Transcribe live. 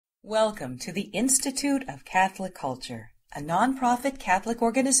Welcome to the Institute of Catholic Culture, a nonprofit Catholic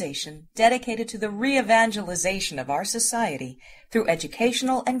organization dedicated to the re-evangelization of our society through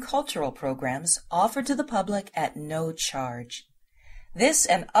educational and cultural programs offered to the public at no charge. This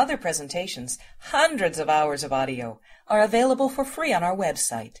and other presentations, hundreds of hours of audio, are available for free on our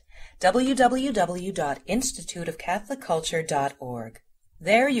website, www.instituteofcatholicculture.org.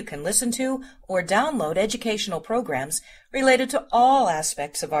 There you can listen to or download educational programs related to all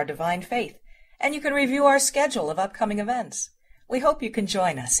aspects of our divine faith, and you can review our schedule of upcoming events. We hope you can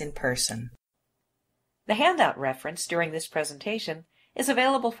join us in person. The handout reference during this presentation is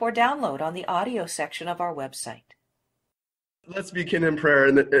available for download on the audio section of our website. Let's begin in prayer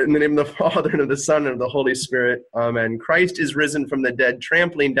in the name of the Father, and of the Son, and of the Holy Spirit. Amen. Christ is risen from the dead,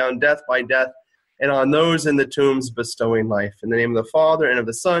 trampling down death by death, and on those in the tombs bestowing life. In the name of the Father, and of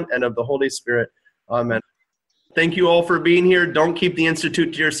the Son, and of the Holy Spirit. Amen. Thank you all for being here. Don't keep the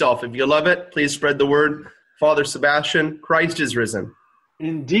Institute to yourself. If you love it, please spread the word. Father Sebastian, Christ is risen.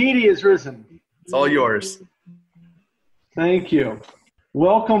 Indeed, he is risen. It's all yours. Thank you.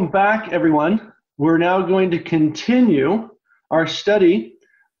 Welcome back, everyone. We're now going to continue our study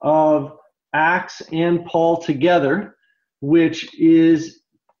of Acts and Paul together, which is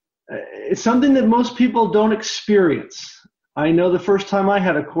it's something that most people don't experience. I know the first time I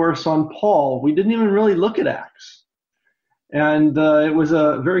had a course on Paul, we didn't even really look at Acts. And it was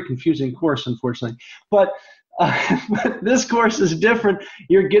a very confusing course, unfortunately. But this course is different.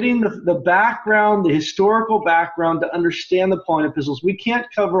 You're getting the background, the historical background to understand the Pauline epistles. We can't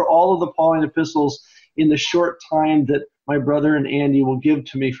cover all of the Pauline epistles in the short time that my brother and Andy will give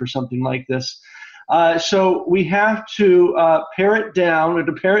to me for something like this. So we have to pare it down, or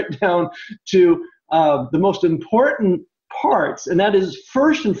to pare it down to the most important parts, and that is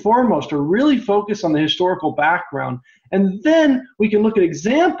first and foremost to really focus on the historical background. And then we can look at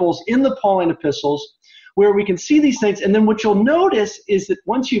examples in the Pauline epistles where we can see these things. And then what you'll notice is that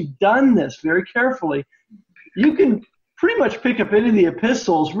once you've done this very carefully, you can pretty much pick up any of the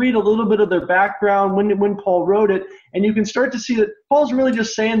epistles, read a little bit of their background, when Paul wrote it, and you can start to see that Paul's really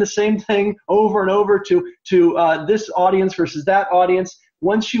just saying the same thing over and over to this audience versus that audience.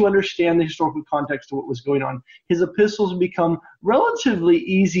 Once you understand the historical context of what was going on, his epistles become relatively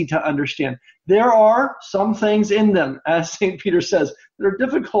easy to understand. There are some things in them, as St. Peter says, that are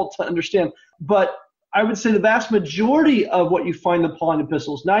difficult to understand, but I would say the vast majority of what you find in the Pauline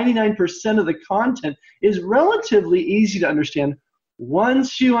epistles, 99% of the content, is relatively easy to understand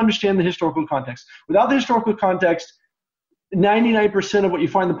once you understand the historical context. Without the historical context, 99% of what you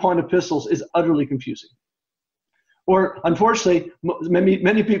find in the Pauline epistles is utterly confusing. Or, unfortunately,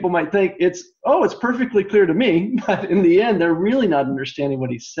 many people might think it's perfectly clear to me, but in the end, they're really not understanding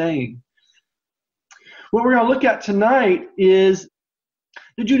what he's saying. What we're going to look at tonight is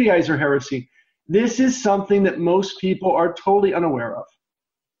the Judaizer heresy. This is something that most people are totally unaware of,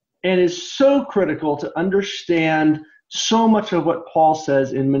 and is so critical to understand so much of what Paul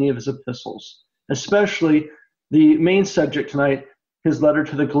says in many of his epistles, especially the main subject tonight, his letter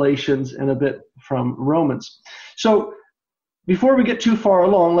to the Galatians, and a bit from Romans. So before we get too far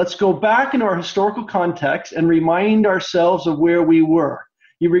along, let's go back into our historical context and remind ourselves of where we were.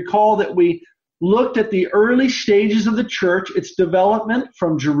 You recall that we looked at the early stages of the church, its development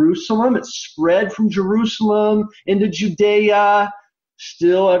from Jerusalem. It spread from Jerusalem into Judea.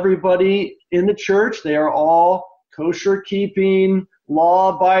 Still everybody in the church, they are all kosher-keeping,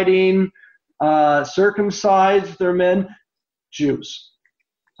 law-abiding, circumcised, they're men, Jews.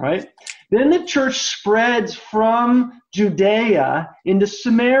 Right? Then the church spreads from Judea into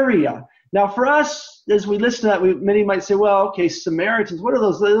Samaria. Now, for us, as we listen to that, many might say, well, okay, Samaritans, what are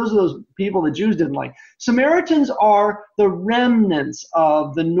those? Those are those people the Jews didn't like. Samaritans are the remnants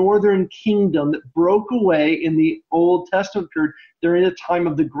of the northern kingdom that broke away in the Old Testament period during the time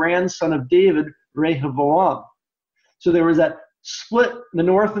of the grandson of David, Rehoboam. So there was that split, the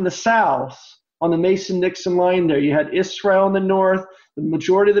north and the south, on the Mason-Dixon line there. You had Israel in the north, the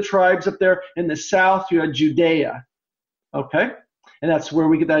majority of the tribes up there. In the south, you had Judea. Okay? And that's where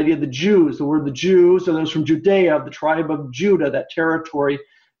we get the idea of the Jews. The word the Jews are those from Judea, the tribe of Judah, that territory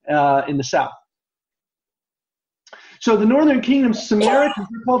in the south. So the northern kingdom, Samaritans,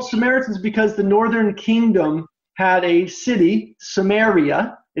 are called Samaritans because the northern kingdom had a city,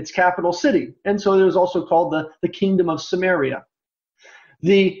 Samaria, its capital city. And so it was also called the kingdom of Samaria.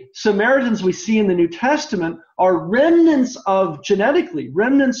 The Samaritans we see in the New Testament are remnants of, genetically,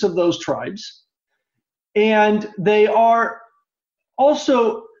 remnants of those tribes. And they are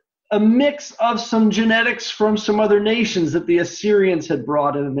also a mix of some genetics from some other nations that the Assyrians had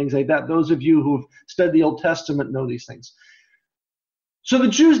brought in and things like that. Those of you who've studied the Old Testament know these things. So the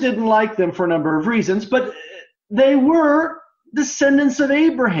Jews didn't like them for a number of reasons, but they were descendants of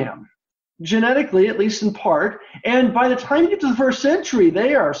Abraham, genetically, at least in part. And by the time you get to the first century,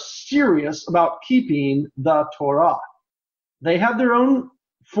 they are serious about keeping the Torah. They have their own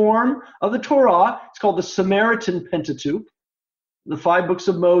form of the Torah. It's called the Samaritan Pentateuch, the 5 books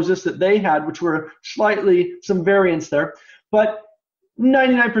of Moses that they had, which were slightly some variants there. But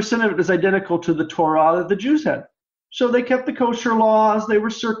 99% of it is identical to the Torah that the Jews had. So they kept the kosher laws, they were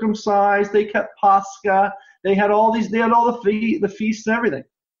circumcised, they kept Pascha, they had all the feasts and everything.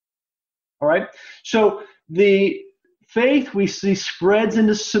 All right? So the faith we see spreads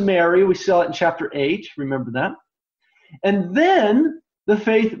into Samaria. We saw it in chapter 8. Remember that? And then the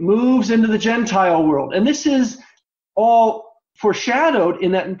faith moves into the Gentile world. And this is all foreshadowed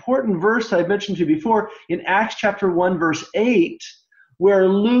in that important verse I mentioned to you before in Acts chapter 1, verse 8, where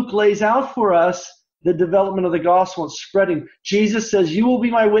Luke lays out for us the development of the gospel and spreading. Jesus says, you will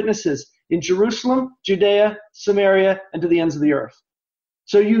be my witnesses in Jerusalem, Judea, Samaria, and to the ends of the earth.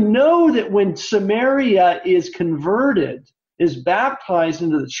 So you know that when Samaria is converted, is baptized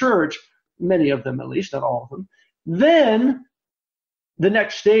into the church, many of them at least, not all of them, then the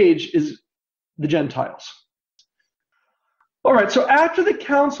next stage is the Gentiles. All right, so after the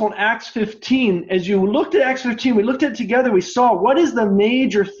council in Acts 15, as you looked at Acts 15, we looked at it together, we saw what is the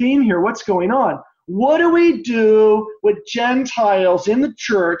major theme here, what's going on? What do we do with Gentiles in the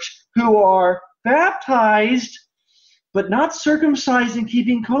church who are baptized but not circumcised and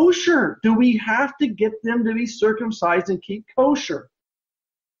keeping kosher? Do we have to get them to be circumcised and keep kosher?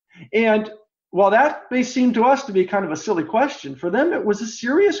 And while that may seem to us to be kind of a silly question, for them it was a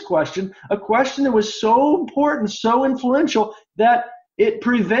serious question, a question that was so important, so influential, that it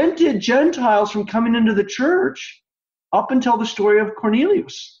prevented Gentiles from coming into the church up until the story of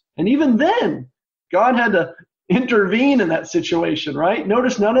Cornelius. And even then, God had to intervene in that situation, right?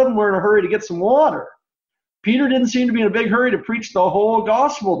 Notice none of them were in a hurry to get some water. Peter didn't seem to be in a big hurry to preach the whole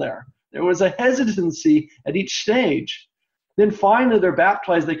gospel there. There was a hesitancy at each stage. Then finally they're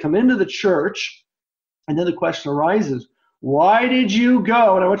baptized, they come into the church, and then the question arises, why did you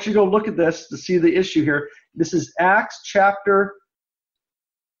go? And I want you to go look at this to see the issue here. This is Acts chapter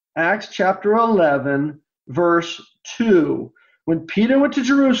 11, verse 2. When Peter went to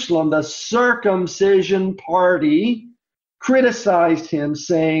Jerusalem, the circumcision party criticized him,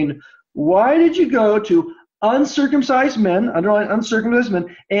 saying, why did you go to uncircumcised men, underline uncircumcised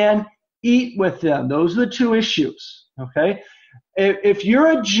men, and eat with them? Those are the two issues, okay? If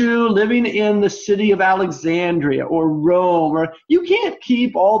you're a Jew living in the city of Alexandria or Rome, or you can't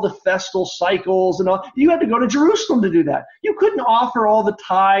keep all the festal cycles and all, you had to go to Jerusalem to do that. You couldn't offer all the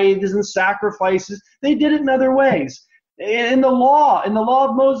tithes and sacrifices. They did it in other ways. In the law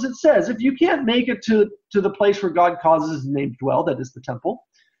of Moses, it says, if you can't make it to the place where God causes his name to dwell, that is the temple,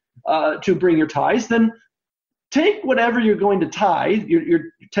 to bring your tithes, then take whatever you're going to tithe, your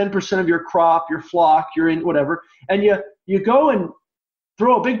 10% of your crop, your flock, your in whatever, and you go and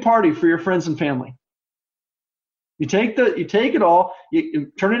throw a big party for your friends and family. You take it all,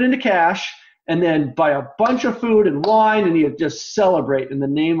 you turn it into cash, and then buy a bunch of food and wine, and you just celebrate in the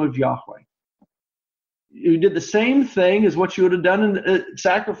name of Yahweh. You did the same thing as what you would have done in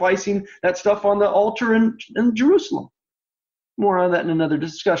sacrificing that stuff on the altar in Jerusalem. More on that in another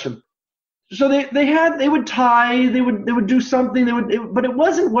discussion. So they would tithe, they would do something, but it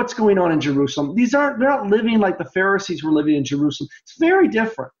wasn't what's going on in Jerusalem. They're not living like the Pharisees were living in Jerusalem. It's very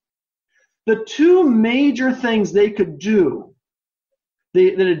different. The two major things they could do,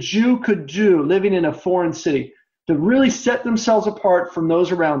 that a Jew could do living in a foreign city, to really set themselves apart from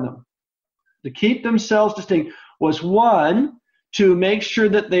those around them, to keep themselves distinct, was one, to make sure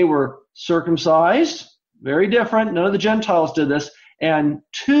that they were circumcised, very different, none of the Gentiles did this, and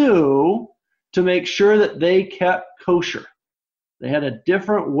two, to make sure that they kept kosher. They had a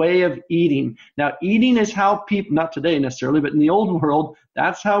different way of eating. Now, eating is how people, not today necessarily, but in the old world,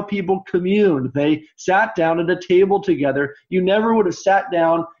 that's how people communed. They sat down at a table together. You never would have sat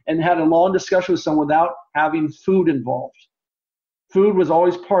down and had a long discussion with someone without having food involved. Food was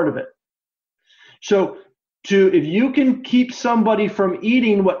always part of it. So if you can keep somebody from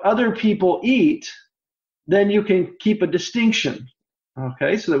eating what other people eat, then you can keep a distinction.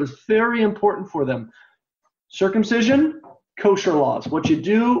 Okay, so that was very important for them. Circumcision, kosher laws, what you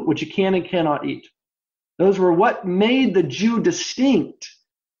do, what you can and cannot eat. Those were what made the Jew distinct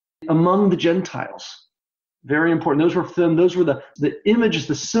among the Gentiles. Very important. Those were the images,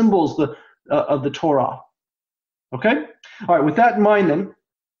 the symbols of the Torah. Okay? All right, with that in mind then,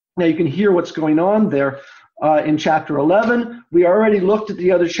 now you can hear what's going on there in chapter 11. We already looked at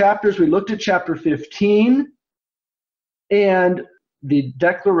the other chapters. We looked at chapter 15. And the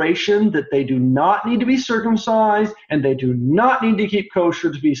declaration that they do not need to be circumcised and they do not need to keep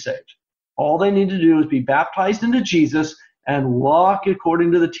kosher to be saved. All they need to do is be baptized into Jesus and walk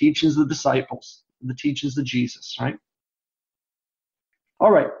according to the teachings of the disciples, the teachings of Jesus, right?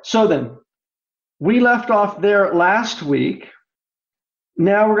 All right, so then, we left off there last week.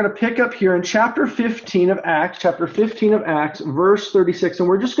 Now we're going to pick up here in chapter 15 of Acts, verse 36, and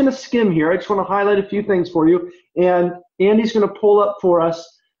we're just going to skim here. I just want to highlight a few things for you, and Andy's going to pull up for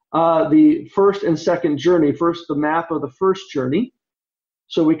us the first and second journey. First, the map of the first journey,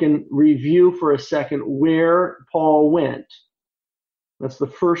 so we can review for a second where Paul went. That's the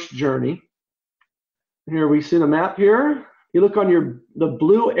first journey. Here we see the map here. You look on the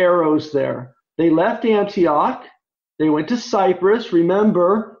blue arrows there. They left Antioch. They went to Cyprus.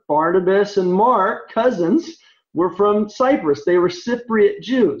 Remember, Barnabas and Mark, cousins, were from Cyprus. They were Cypriot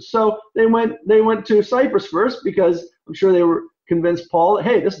Jews. So they went to Cyprus first because I'm sure they were convinced Paul that,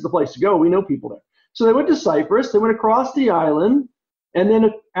 hey, this is the place to go. We know people there. So they went to Cyprus. They went across the island. And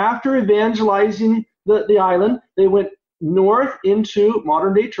then after evangelizing the island, they went north into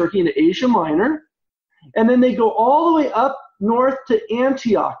modern-day Turkey, into Asia Minor. And then they go all the way up north to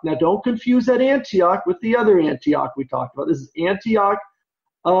Antioch. Now, don't confuse that Antioch with the other Antioch we talked about. This is Antioch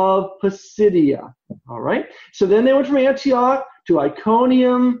of Pisidia. All right? So then they went from Antioch to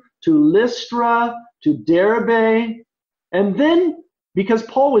Iconium, to Lystra, to Derbe. And then, because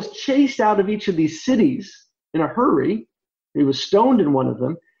Paul was chased out of each of these cities in a hurry, he was stoned in one of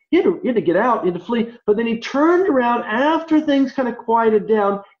them, he had to get out, he had to flee. But then he turned around after things kind of quieted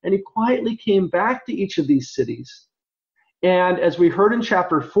down, and he quietly came back to each of these cities. And as we heard in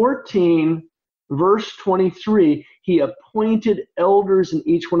chapter 14, verse 23, he appointed elders in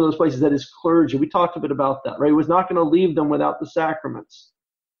each one of those places, that is clergy. We talked a bit about that, right? He was not going to leave them without the sacraments.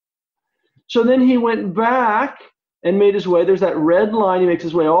 So then he went back and made his way. There's that red line. He makes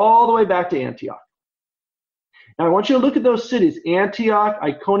his way all the way back to Antioch. Now, I want you to look at those cities, Antioch,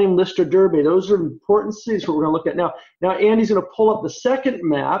 Iconium, Lystra, Derbe. Those are important cities that we're going to look at now. Now, Andy's going to pull up the second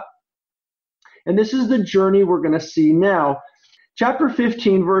map, and this is the journey we're going to see now. Chapter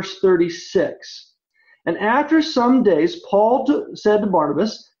 15, verse 36. And after some days, Paul said to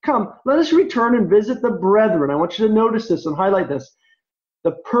Barnabas, "Come, let us return and visit the brethren." I want you to notice this and highlight this.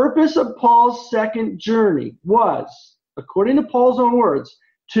 The purpose of Paul's second journey was, according to Paul's own words,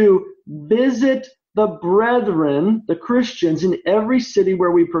 to visit the brethren, the Christians, in every city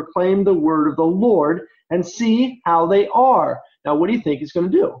where we proclaim the word of the Lord and see how they are. Now, what do you think he's going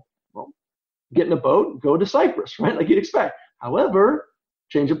to do? Well, get in a boat, go to Cyprus, right? Like you'd expect. However,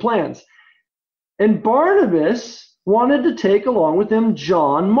 change of plans. And Barnabas wanted to take along with him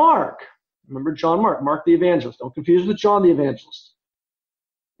John Mark. Remember John Mark, Mark the evangelist. Don't confuse with John the evangelist.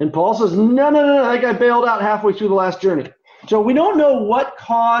 And Paul says, no, that guy bailed out halfway through the last journey. So we don't know what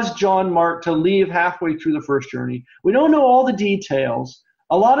caused John Mark to leave halfway through the first journey. We don't know all the details.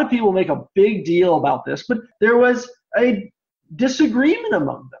 A lot of people make a big deal about this, but there was a disagreement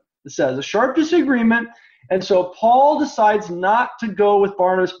among them. It says a sharp disagreement. And so Paul decides not to go with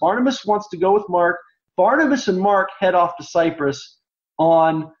Barnabas. Barnabas wants to go with Mark. Barnabas and Mark head off to Cyprus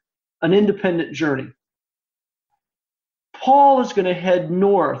on an independent journey. Paul is going to head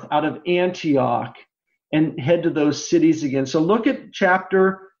north out of Antioch and head to those cities again. So look at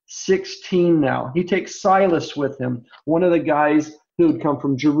chapter 16 now. He takes Silas with him, one of the guys who had come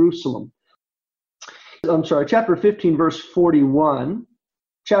from Jerusalem. Chapter 15, verse 41.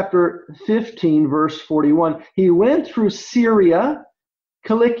 Chapter 15, verse 41. He went through Syria,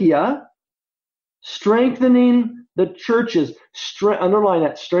 Cilicia, strengthening the churches. Underline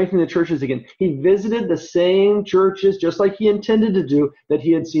that, strengthening the churches again. He visited the same churches just like he intended to do that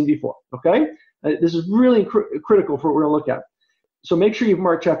he had seen before. Okay? This is really critical for what we're going to look at. So make sure you've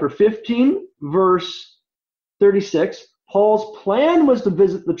marked chapter 15, verse 36. Paul's plan was to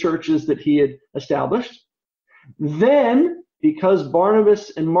visit the churches that he had established. Then, because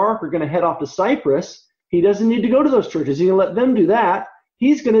Barnabas and Mark are going to head off to Cyprus, he doesn't need to go to those churches. He's going to let them do that.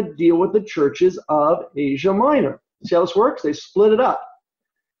 He's going to deal with the churches of Asia Minor. See how this works? They split it up.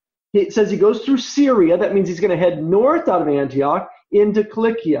 It says he goes through Syria. That means he's going to head north out of Antioch into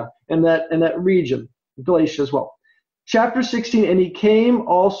Cilicia and that region, Galatia as well. Chapter 16, and he came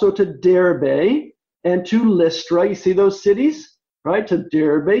also to Derbe and to Lystra. You see those cities, right? To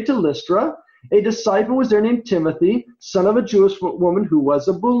Derbe, to Lystra. A disciple was there named Timothy, son of a Jewish woman who was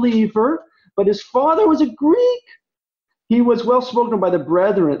a believer, but his father was a Greek. He was well spoken of by the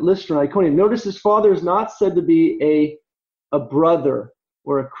brethren at Lystra and Iconium. Notice his father is not said to be a brother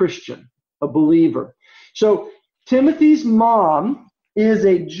or a Christian, a believer. So Timothy's mom is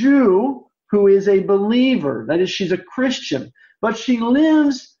a Jew who is a believer. That is, she's a Christian. but she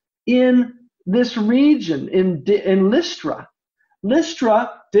lives in this region, in Lystra.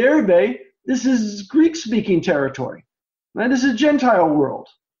 Lystra, Derbe, this is Greek-speaking territory. Right? This is a Gentile world.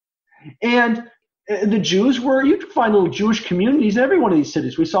 And the Jews were, you could find little Jewish communities in every one of these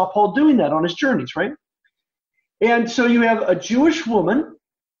cities. We saw Paul doing that on his journeys, right? And so you have a Jewish woman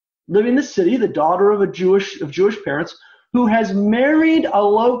living in the city, the daughter of Jewish parents, who has married a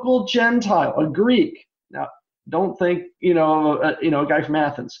local Gentile, a Greek. Now, don't think, a guy from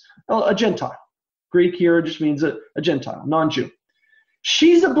Athens, a Gentile. Greek here just means a Gentile, non-Jew.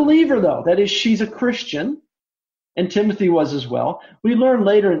 She's a believer, though. That is, she's a Christian, and Timothy was as well. We learn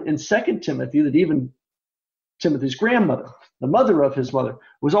later in 2 Timothy that even Timothy's grandmother, the mother of his mother,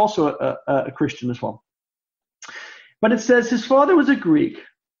 was also a Christian as well. But it says his father was a Greek.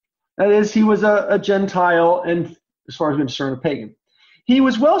 That is, he was a Gentile, and as far as we're concerned, a pagan. He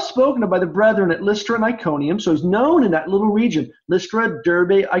was well spoken of by the brethren at Lystra and Iconium, so he's known in that little region, Lystra,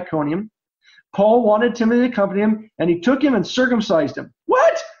 Derbe, Iconium. Paul wanted Timothy to accompany him, and he took him and circumcised him.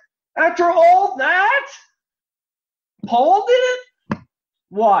 What? After all that? Paul did it?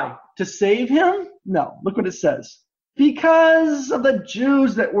 Why? To save him? No. Look what it says. Because of the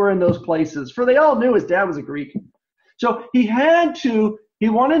Jews that were in those places, for they all knew his dad was a Greek. So he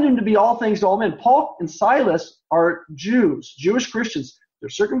wanted him to be all things to all men. Paul and Silas are Jews, Jewish Christians. They're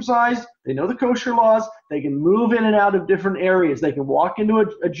circumcised. They know the kosher laws. They can move in and out of different areas. They can walk into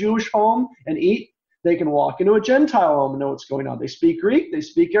a Jewish home and eat. They can walk into a Gentile home and know what's going on. They speak Greek. They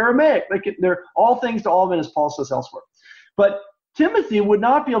speak Aramaic. They're all things to all men, as Paul says elsewhere. But Timothy would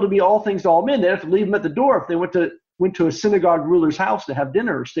not be able to be all things to all men. They'd have to leave him at the door if they went to a synagogue ruler's house to have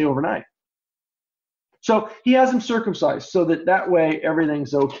dinner or stay overnight. So he has him circumcised so that way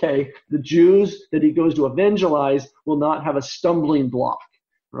everything's okay. The Jews that he goes to evangelize will not have a stumbling block,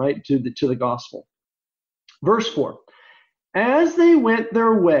 right, to the gospel. Verse 4, as they went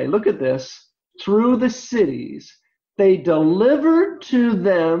their way, look at this, through the cities, they delivered to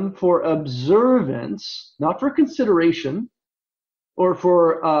them for observance, not for consideration or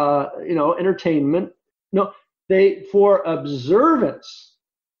for entertainment. No, for observance,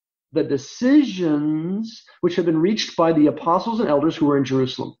 the decisions which have been reached by the apostles and elders who were in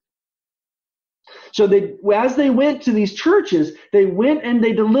Jerusalem. So as they went to these churches, they went and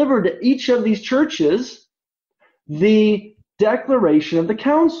they delivered to each of these churches the declaration of the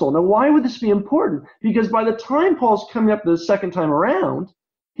council. Now, why would this be important? Because by the time Paul's coming up the second time around,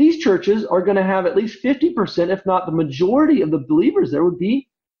 these churches are going to have at least 50%, if not the majority of the believers there would be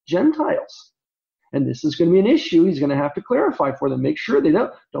Gentiles. And this is going to be an issue he's going to have to clarify for them. Make sure they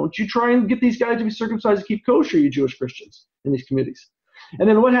don't you try and get these guys to be circumcised to keep kosher, you Jewish Christians in these communities. And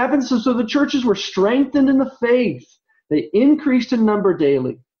then what happens? So the churches were strengthened in the faith. They increased in number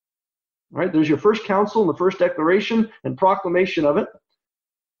daily. All right, there's your first council and the first declaration and proclamation of it.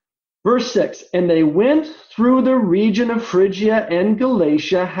 Verse 6, and they went through the region of Phrygia and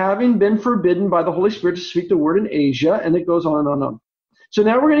Galatia, having been forbidden by the Holy Spirit to speak the word in Asia, and it goes on and on and on. So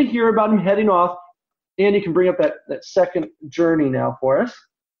now we're going to hear about him heading off. Andy can bring up that second journey now for us.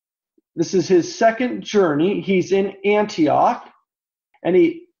 This is his second journey. He's in Antioch, and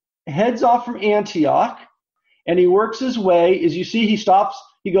he heads off from Antioch, and he works his way. As you see,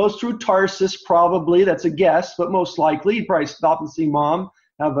 he goes through Tarsus, probably. That's a guess, but most likely. He'd probably stop and see mom,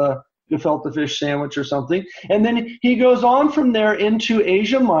 have a gefilte fish sandwich or something. And then he goes on from there into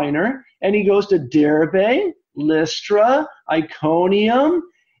Asia Minor, and he goes to Derbe, Lystra, Iconium,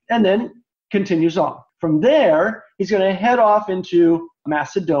 and then continues on. From there, he's going to head off into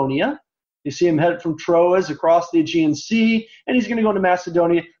Macedonia. You see him head from Troas across the Aegean Sea, and he's going to go to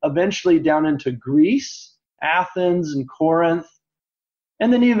Macedonia, eventually down into Greece, Athens, and Corinth.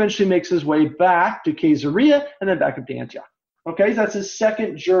 And then he eventually makes his way back to Caesarea and then back up to Antioch. Okay, so that's his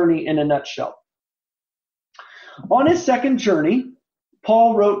second journey in a nutshell. On his second journey,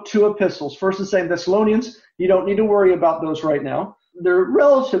 Paul wrote 2 epistles, 1st and 2nd Thessalonians. You don't need to worry about those right now. They're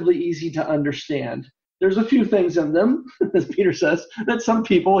relatively easy to understand. There's a few things in them, as Peter says, that some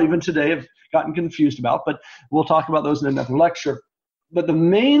people even today have gotten confused about, but we'll talk about those in another lecture. But the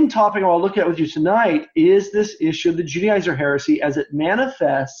main topic I want to look at with you tonight is this issue of the Judaizer heresy as it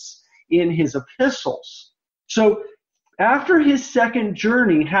manifests in his epistles. So after his second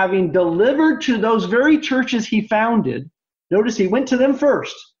journey, having delivered to those very churches he founded, notice he went to them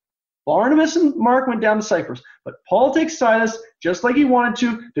first. Barnabas and Mark went down to Cyprus, but Paul takes Silas, just like he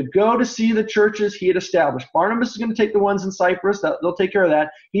wanted to go to see the churches he had established. Barnabas is going to take the ones in Cyprus. They'll take care of that.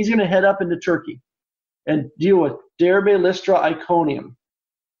 He's going to head up into Turkey and deal with Derbe, Lystra, Iconium,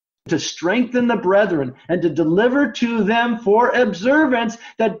 to strengthen the brethren and to deliver to them for observance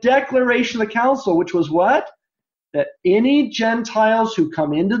the declaration of the council, which was what? that any Gentiles who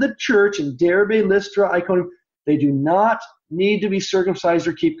come into the church in Derbe, Lystra, Iconium, they do not need to be circumcised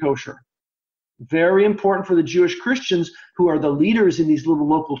or keep kosher. Very important for the Jewish Christians who are the leaders in these little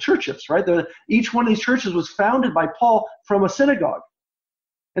local churches, right? Each one of these churches was founded by Paul from a synagogue.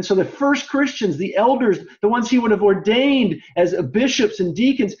 And so the first Christians, the elders, the ones he would have ordained as bishops and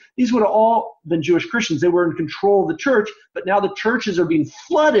deacons, these would have all been Jewish Christians. They were in control of the church, but now the churches are being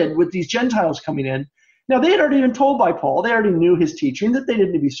flooded with these Gentiles coming in. Now, they had already been told by Paul, they already knew his teaching, that they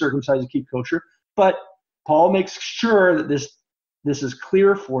didn't need to be circumcised to keep kosher, but Paul makes sure that this is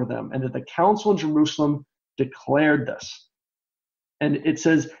clear for them, and that the council in Jerusalem declared this. And it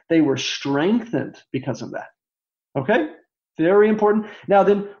says they were strengthened because of that. Okay? Very important. Now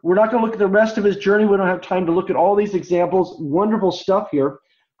then, we're not going to look at the rest of his journey. We don't have time to look at all these examples. Wonderful stuff here.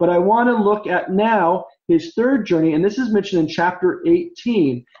 But I want to look at now his third journey, and this is mentioned in chapter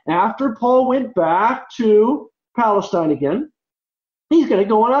 18. After Paul went back to Palestine again, he's going to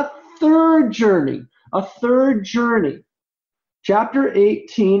go on a third journey. A third journey. Chapter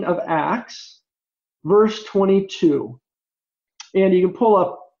 18 of Acts, verse 22. And you can pull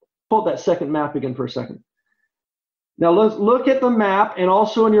up that second map again for a second. Now let's look at the map and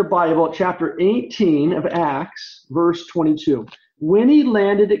also in your Bible at chapter 18 of Acts, verse 22. When he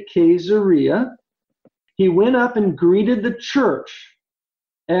landed at Caesarea, he went up and greeted the church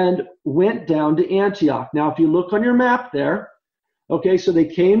and went down to Antioch. Now if you look on your map there, okay, so they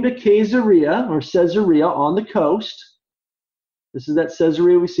came to Caesarea on the coast. This is that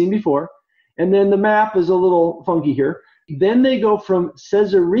Caesarea we've seen before. And then the map is a little funky here. Then they go from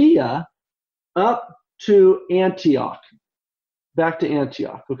Caesarea up to Antioch, back to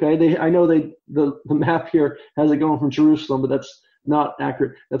Antioch. Okay, I know the map here has it going from Jerusalem, but that's not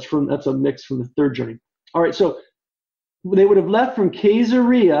accurate. That's a mix from the third journey. All right, so they would have left from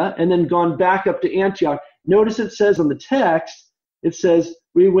Caesarea and then gone back up to Antioch. Notice it says on the text, it says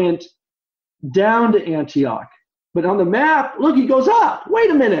we went down to Antioch. But on the map, look, he goes up. Wait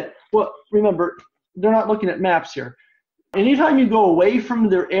a minute. Well, remember, they're not looking at maps here. Anytime you go away from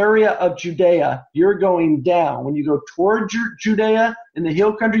the area of Judea, you're going down. When you go toward Judea in the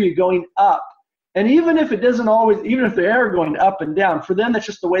hill country, you're going up. And even if it doesn't always, even if they are going up and down, for them, that's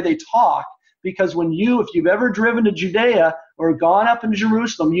just the way they talk. Because if you've ever driven to Judea or gone up in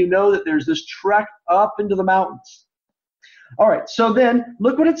Jerusalem, you know that there's this trek up into the mountains. All right, so then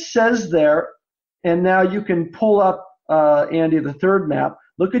look what it says there. And now you can pull up, Andy, the third map.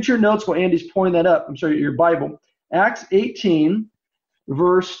 Look at your notes while Andy's pulling that up. I'm sorry, your Bible. Acts 18,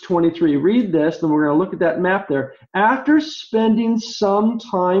 verse 23. Read this, then we're going to look at that map there. After spending some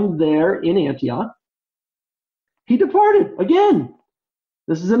time there in Antioch, he departed again.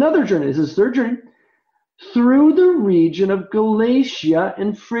 This is another journey. This is his third journey. Through the region of Galatia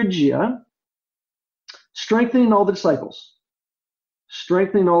and Phrygia, strengthening all the disciples.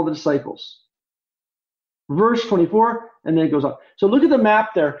 Strengthening all the disciples. Verse 24, and then it goes on. So look at the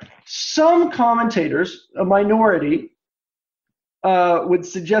map there. Some commentators, a minority, would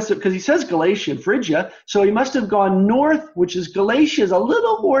suggest it because he says Galatia and Phrygia, so he must have gone north, which is Galatia is a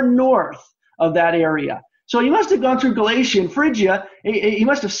little more north of that area. So he must have gone through Galatia and Phrygia. He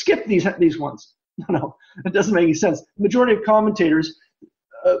must have skipped these ones. No, it doesn't make any sense. The majority of commentators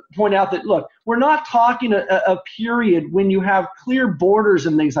point out that, look, we're not talking a period when you have clear borders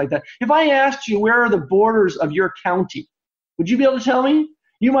and things like that. If I asked you where are the borders of your county, would you be able to tell me?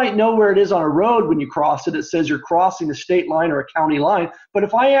 You might know where it is on a road when you cross it. It says you're crossing a state line or a county line. But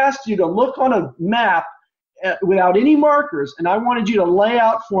if I asked you to look on a map without any markers, and I wanted you to lay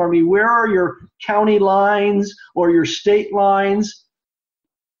out for me where are your county lines or your state lines,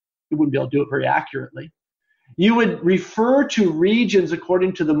 you wouldn't be able to do it very accurately. You would refer to regions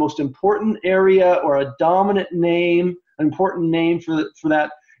according to the most important area or a dominant name, an important name for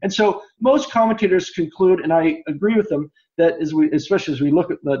that. And so most commentators conclude, and I agree with them, that especially as we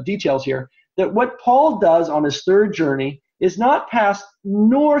look at the details here, that what Paul does on his third journey is not pass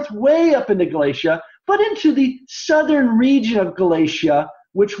north way up into Galatia, but into the southern region of Galatia,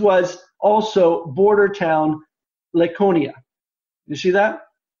 which was also border town Laconia. You see that?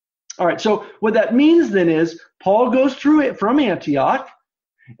 All right, so what that means then is Paul goes through it from Antioch,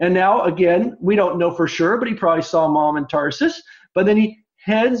 and now, again, we don't know for sure, but he probably saw Mom in Tarsus, but then he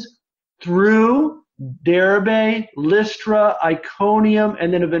heads through Derbe, Lystra, Iconium,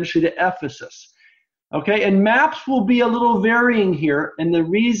 and then eventually to Ephesus. Okay, and maps will be a little varying here, and the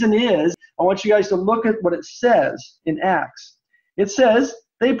reason is, I want you guys to look at what it says in Acts. It says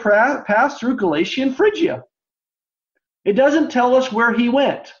they passed through Galatia and Phrygia. It doesn't tell us where he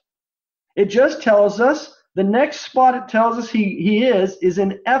went. It just tells us the next spot it tells us he is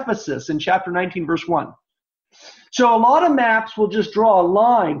in Ephesus in chapter 19, verse 1. So a lot of maps will just draw a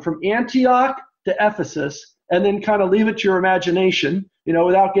line from Antioch to Ephesus and then kind of leave it to your imagination,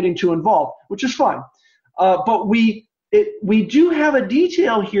 without getting too involved, which is fine. But we do have a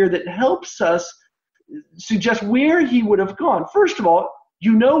detail here that helps us suggest where he would have gone. First of all,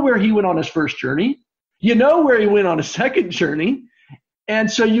 where he went on his first journey. Where he went on his second journey. And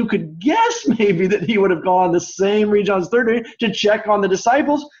so you could guess maybe that he would have gone the same region on his third journey to check on the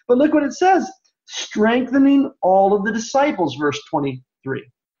disciples. But look what it says. Strengthening all of the disciples, verse 23.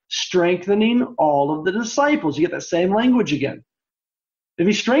 Strengthening all of the disciples. You get that same language again. If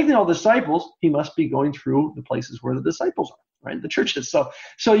he's strengthening all the disciples, he must be going through the places where the disciples are, right? The churches.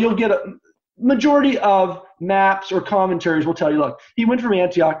 So you'll get a majority of maps or commentaries will tell you, look, he went from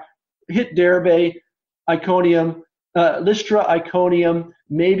Antioch, hit Derbe, Iconium, Lystra, Iconium,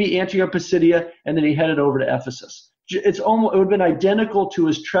 maybe Antioch Pisidia, and then he headed over to Ephesus. It would have been identical to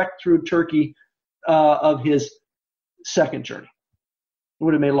his trek through Turkey of his second journey. It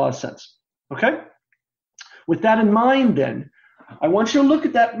would have made a lot of sense. Okay? With that in mind, then, I want you to look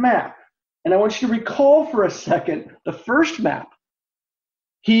at that map, and I want you to recall for a second the first map.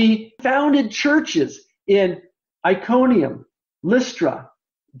 He founded churches in Iconium, Lystra,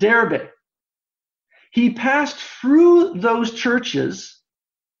 Derbe. He passed through those churches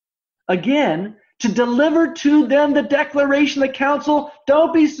again to deliver to them the declaration of the council,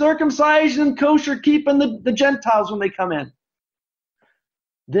 don't be circumcised and kosher keeping the Gentiles when they come in.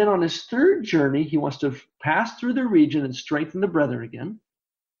 Then on his third journey, he wants to pass through the region and strengthen the brethren again.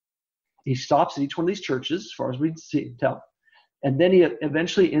 He stops at each one of these churches, as far as we can tell. And then he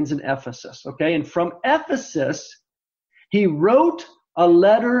eventually ends in Ephesus. Okay, and from Ephesus, he wrote a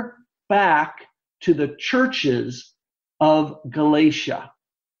letter back to the churches of Galatia.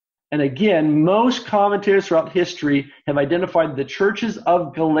 And again, most commentators throughout history have identified the churches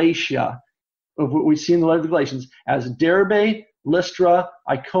of Galatia, of what we see in the letter of the Galatians, as Derbe, Lystra,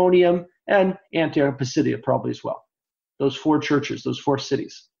 Iconium, and Antioch Pisidia probably as well. Those four churches, those four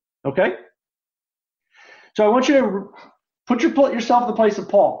cities. Okay? So I want you to put yourself in the place of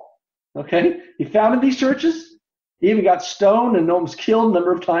Paul. Okay? He founded these churches. He even got stoned and almost killed a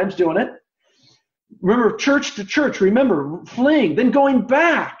number of times doing it. Remember, church to church. Remember, fleeing, then going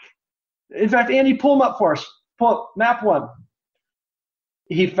back. In fact, Andy, pull them up for us. Pull up map 1.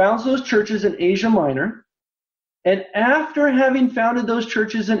 He founds those churches in Asia Minor. And after having founded those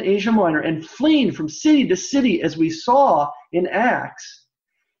churches in Asia Minor and fleeing from city to city, as we saw in Acts,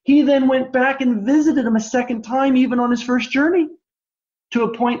 he then went back and visited them a second time, even on his first journey, to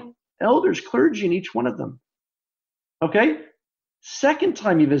appoint elders, clergy in each one of them. Okay? Second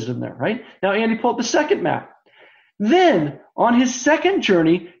time he visited them there, right? Now, Andy, pull up the second map. Then, on his second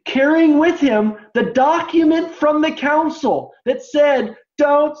journey, carrying with him the document from the council that said,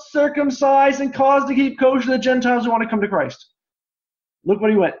 don't circumcise and cause to keep kosher the Gentiles who want to come to Christ. Look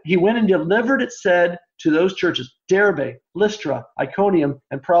what he went. He went and delivered, it said, to those churches, Derbe, Lystra, Iconium,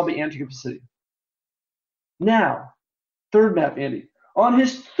 and probably Antioch Pisidia. Now, third map, Andy. On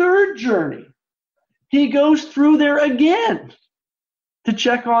his third journey, he goes through there again to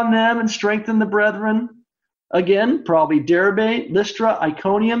check on them and strengthen the brethren. Again, probably Derbe, Lystra,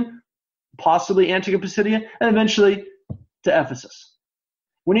 Iconium, possibly Antioch Pisidia, and eventually to Ephesus.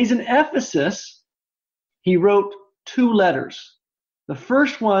 When he's in Ephesus, he wrote 2 letters. The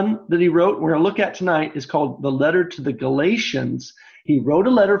first one that he wrote, we're going to look at tonight, is called the letter to the Galatians. He wrote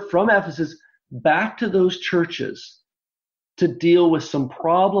a letter from Ephesus back to those churches to deal with some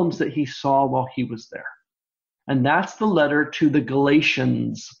problems that he saw while he was there. And that's the letter to the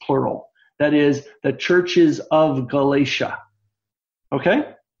Galatians, plural. That is, the churches of Galatia. Okay?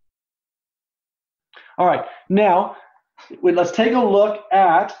 All right. Now, let's take a look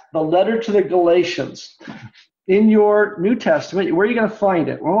at the letter to the Galatians. In your New Testament, where are you going to find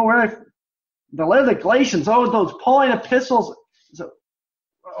it? Well, the letter to the Galatians, those Pauline epistles.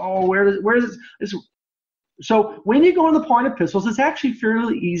 Where is this? So when you go to the Pauline epistles, it's actually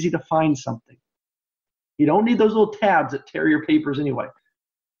fairly easy to find something. You don't need those little tabs that tear your papers anyway.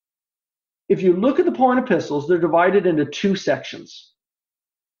 If you look at the Pauline epistles, they're divided into 2 sections.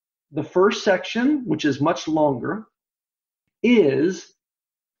 The first section, which is much longer, is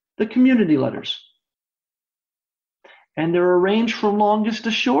the community letters. And they're arranged from longest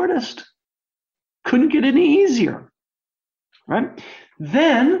to shortest. Couldn't get any easier. Right?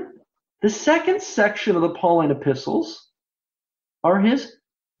 Then, the second section of the Pauline epistles are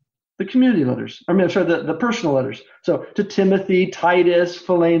the community letters. The personal letters. So, to Timothy, Titus,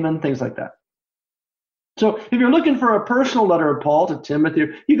 Philemon, things like that. So, if you're looking for a personal letter of Paul to Timothy,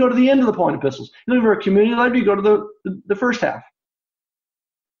 you go to the end of the Pauline epistles. You're looking for a community letter, you go to the first half.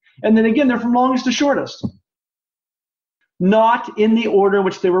 And then again, they're from longest to shortest. not in the order in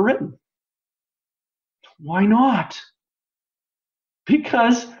which they were written. Why not?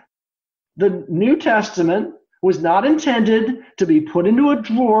 Because the New Testament was not intended to be put into a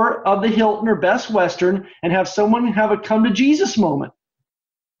drawer of the Hilton or Best Western and have someone have a come to Jesus moment.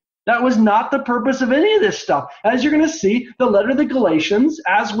 That was not the purpose of any of this stuff. As you're going to see, the letter of the Galatians,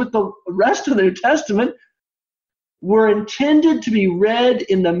 as with the rest of the New Testament, were intended to be read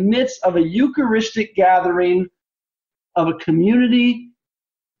in the midst of a Eucharistic gathering of a community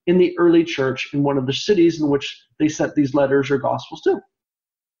in the early church in one of the cities in which they sent these letters or gospels to.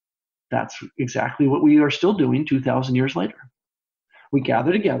 That's exactly what we are still doing 2,000 years later. We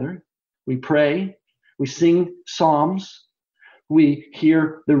gather together, we pray, we sing psalms, we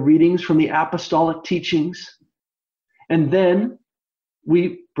hear the readings from the apostolic teachings, and then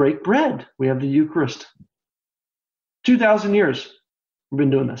we break bread. We have the Eucharist. 2,000 years we've been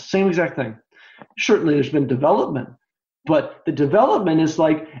doing this. Same exact thing. Certainly there's been development, but the development is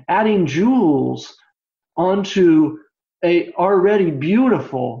like adding jewels onto a already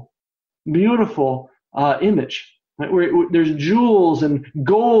beautiful image. Right? There's jewels and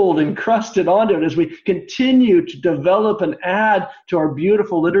gold encrusted onto it as we continue to develop and add to our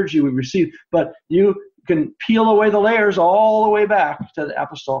beautiful liturgy we receive. But you can peel away the layers all the way back to the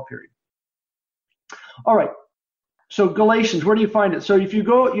apostolic period. All right. So Galatians, where do you find it? So if you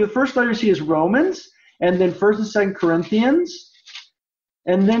go, your first letter you see is Romans, and then 1st and 2nd Corinthians,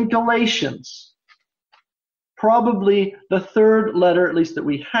 and then Galatians. Probably the third letter, at least that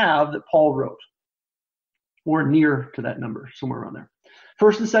we have, that Paul wrote, or near to that number, somewhere around there.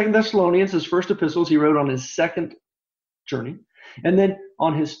 1st and 2nd Thessalonians, his first epistles, he wrote on his second journey. And then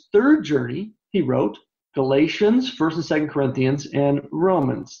on his third journey, he wrote Galatians, 1st and 2nd Corinthians, and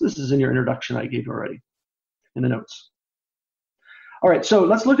Romans. This is in your introduction I gave you already in the notes. All right, so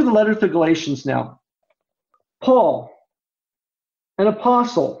let's look at the letter to Galatians now. Paul, an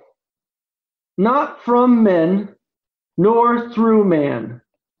apostle, not from men, nor through man,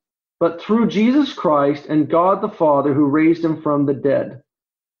 but through Jesus Christ and God the Father who raised him from the dead.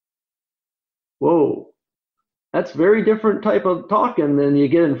 Whoa, that's very different type of talking than you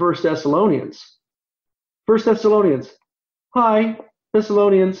get in 1 Thessalonians. 1 Thessalonians, hi,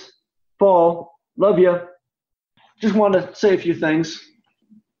 Thessalonians, Paul, love you. Just want to say a few things.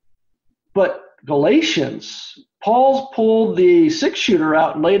 But Galatians, Paul's pulled the 6-shooter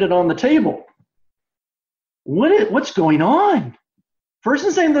out and laid it on the table. What's going on? 1st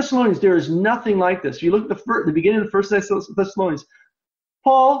and 2nd Thessalonians, there is nothing like this. If you look at the beginning of 1st Thessalonians,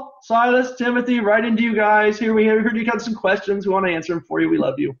 Paul, Silas, Timothy, writing to you guys. Here we heard you got some questions. We want to answer them for you. We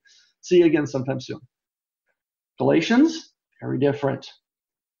love you. See you again sometime soon. Galatians, very different.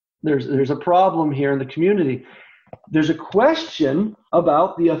 There's a problem here in the community. There's a question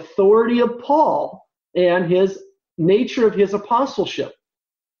about the authority of Paul and his nature of his apostleship.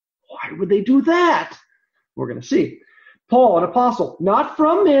 Why would they do that? We're going to see. Paul, an apostle, not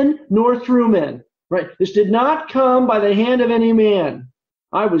from men nor through men. Right? This did not come by the hand of any man.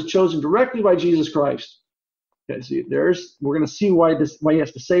 I was chosen directly by Jesus Christ. Okay, see, we're going to see why he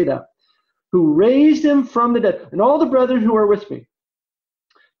has to say that. Who raised him from the dead, and all the brethren who are with me.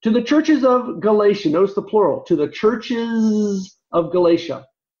 To the churches of Galatia, notice the plural, to the churches of Galatia,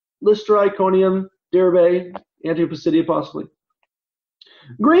 Lystra, Iconium, Derbe, Antioch Pisidia possibly.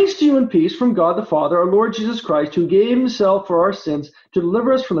 Grace to you and peace from God the Father, our Lord Jesus Christ, who gave himself for our sins to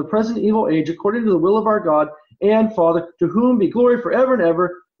deliver us from the present evil age according to the will of our God and Father, to whom be glory forever and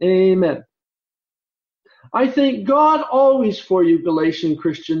ever. Amen. I thank God always for you, Galatian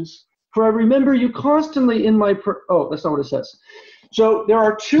Christians, for I remember you constantly in my that's not what it says. So there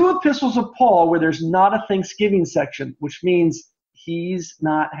are 2 epistles of Paul where there's not a Thanksgiving section, which means he's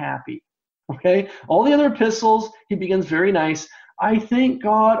not happy. Okay? All the other epistles, he begins very nice. I thank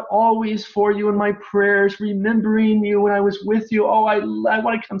God always for you in my prayers, remembering you when I was with you. Oh, I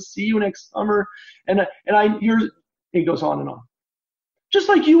want to come see you next summer. He goes on and on. Just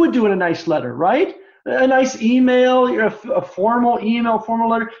like you would do in a nice letter, right? A nice email, a formal email, formal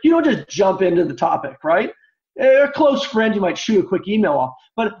letter. You don't just jump into the topic, right? A close friend, you might shoot a quick email off.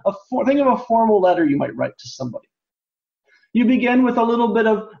 But think of a formal letter you might write to somebody. You begin with a little bit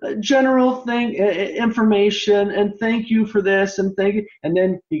of general information, and thank you for this, and thank you. And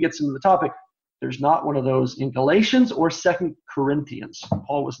then he gets into the topic. There's not one of those in Galatians or 2 Corinthians.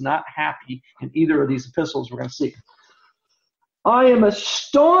 Paul was not happy in either of these epistles we're going to see. I am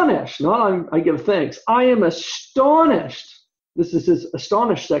astonished, I give thanks. I am astonished. This is his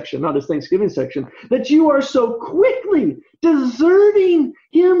astonished section, not his Thanksgiving section, that you are so quickly deserting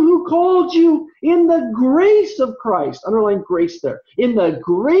him who called you in the grace of Christ. Underline grace there. In the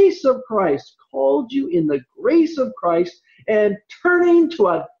grace of Christ. Called you in the grace of Christ and turning to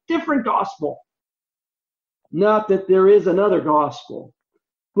a different gospel. Not that there is another gospel,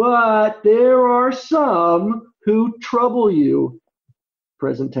 but there are some who trouble you,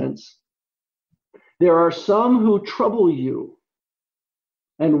 present tense. There are some who trouble you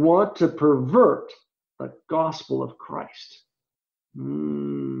and want to pervert the gospel of Christ.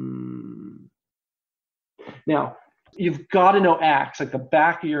 Now, you've got to know Acts like the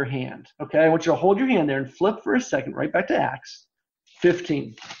back of your hand. Okay, I want you to hold your hand there and flip for a second right back to Acts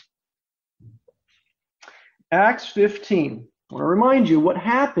 15. Acts 15. I want to remind you what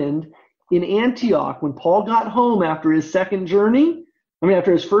happened in Antioch when Paul got home after his second journey.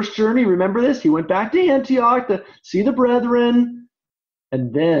 After his first journey, remember this? He went back to Antioch to see the brethren.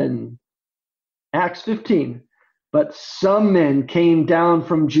 And then, Acts 15. But some men came down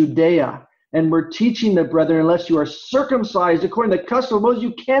from Judea and were teaching the brethren, unless you are circumcised according to the custom of Moses,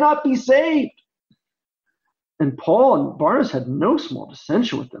 you cannot be saved. And Paul and Barnabas had no small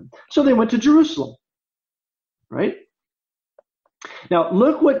dissension with them. So they went to Jerusalem. Right? Now,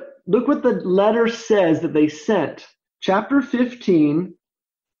 look what the letter says that they sent. Chapter 15,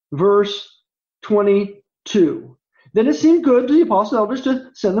 verse 22. Then it seemed good to the apostles and elders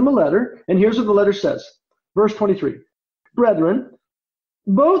to send them a letter. And here's what the letter says. Verse 23. Brethren,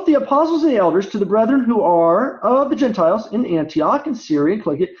 both the apostles and the elders, to the brethren who are of the Gentiles in Antioch and Syria and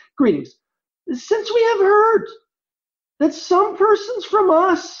Cilicia, greetings. Since we have heard that some persons from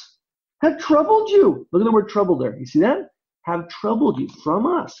us have troubled you. Look at the word trouble there. You see that? Have troubled you from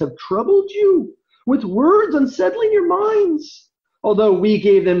us. Have troubled you with words unsettling your minds. Although we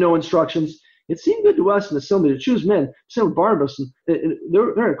gave them no instructions, it seemed good to us in the assembly to choose men, send with Barnabas, and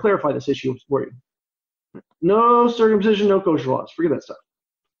they're going to clarify this issue for you. No circumcision, no kosher laws. Forget that stuff.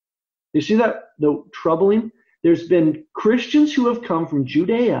 You see that? The troubling? There's been Christians who have come from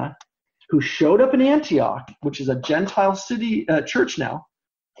Judea who showed up in Antioch, which is a Gentile city church now,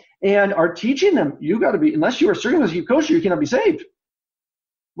 and are teaching them, you got to be, unless you are circumcised, keep kosher, you cannot be saved.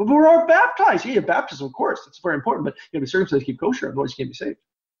 But we're all baptized. Yeah, baptism, of course, that's very important, but you got to be circumcised, keep kosher, otherwise you can't be saved.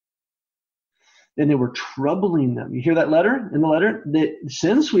 And they were troubling them. You hear that letter? In the letter, that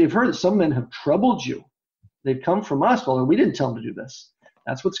since we have heard that some men have troubled you, they've come from us, although we didn't tell them to do this.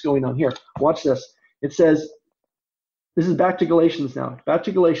 That's what's going on here. Watch this. It says, this is back to Galatians now. Back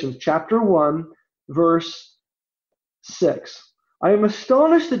to Galatians chapter 1, verse 6. I am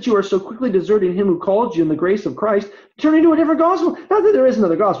astonished that you are so quickly deserting him who called you in the grace of Christ, turning to a different gospel. Not that there is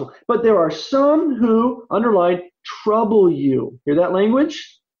another gospel, but there are some who, underline, trouble you. Hear that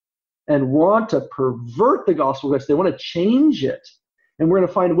language? And want to pervert the gospel. They want to change it. And we're going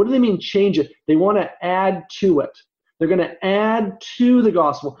to find, what do they mean change it? They want to add to it. They're going to add to the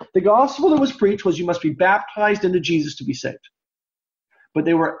gospel. The gospel that was preached was you must be baptized into Jesus to be saved. But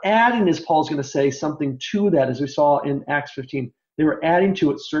they were adding, as Paul's going to say, something to that, as we saw in Acts 15. They were adding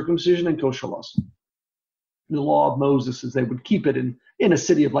to it circumcision and kosher laws. The law of Moses, as they would keep it in a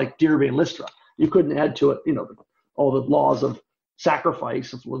city of like Derbe and Lystra. You couldn't add to it, all the laws of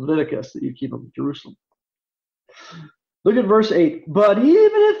sacrifice of Leviticus that you keep in Jerusalem. Look at verse 8. But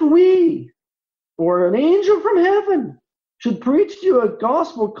even if we, or an angel from heaven, should preach to you a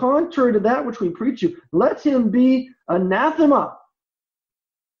gospel contrary to that which we preach you, let him be anathema.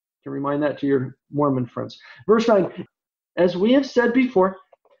 You can remind that to your Mormon friends. Verse 9. As we have said before,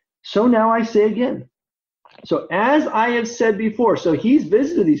 so now I say again. So as I have said before, so he's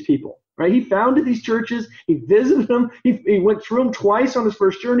visited these people, right? He founded these churches. He visited them. He went through them twice on his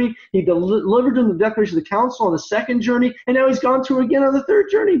first journey. He delivered them the declaration of the council on the second journey, and now he's gone through again on the third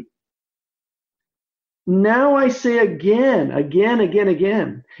journey. Now I say again,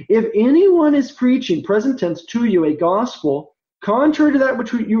 if anyone is preaching, present tense, to you a gospel contrary to that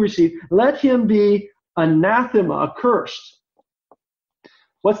which you received, let him be anathema, accursed.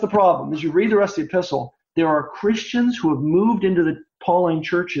 What's the problem? As you read the rest of the epistle, there are Christians who have moved into the Pauline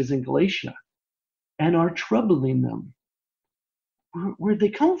churches in Galatia and are troubling them. Where'd they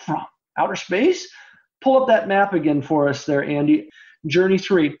come from? Outer space? Pull up that map again for us there, Andy. Journey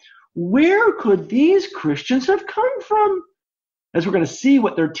 3. Where could these Christians have come from? As we're going to see,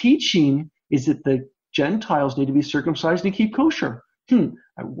 what they're teaching is that the Gentiles need to be circumcised and keep kosher.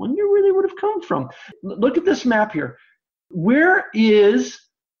 I wonder where they would have come from. Look at this map here. Where is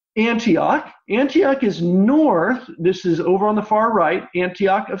Antioch? Antioch is north. This is over on the far right.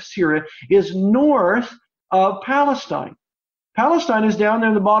 Antioch of Syria is north of Palestine. Palestine is down there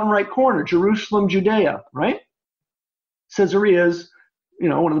in the bottom right corner. Jerusalem, Judea, right? Caesarea is,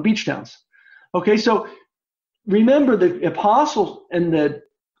 one of the beach towns. Okay, so remember the apostles and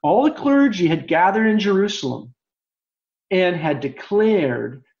all the clergy had gathered in Jerusalem and had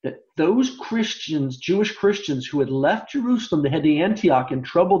declared that those Christians, Jewish Christians who had left Jerusalem to head to Antioch and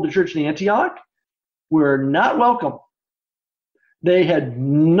troubled the church in Antioch, were not welcome. They had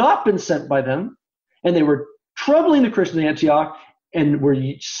not been sent by them, and they were troubling the Christians in Antioch and were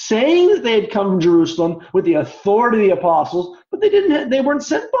saying that they had come from Jerusalem with the authority of the apostles, but they weren't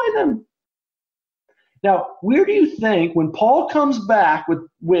sent by them. Now, where do you think, when Paul comes back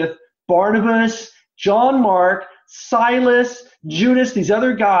with Barnabas, John Mark, Silas, Judas, these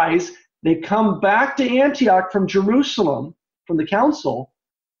other guys, they come back to Antioch from Jerusalem, from the council,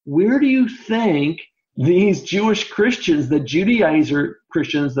 where do you think these Jewish Christians, the Judaizer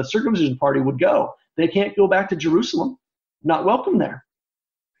Christians, the circumcision party would go? They can't go back to Jerusalem. Not welcome there.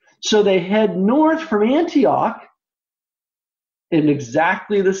 So they head north from Antioch in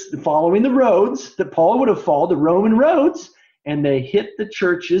exactly this, following the roads that Paul would have followed, the Roman roads, and they hit the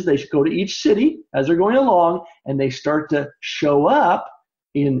churches. They go to each city as they're going along, and they start to show up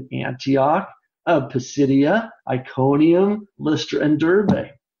in Antioch, Pisidia, Iconium, Lystra, and Derbe.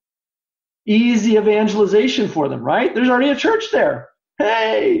 Easy evangelization for them, right? There's already a church there.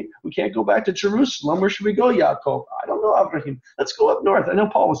 Hey, we can't go back to Jerusalem. Where should we go, Yaakov? I don't know, Abraham. Let's go up north. I know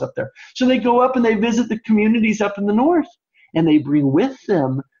Paul was up there. So they go up and they visit the communities up in the north. And they bring with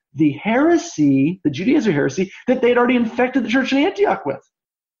them the heresy, the Judaizer heresy, that they'd already infected the church in Antioch with.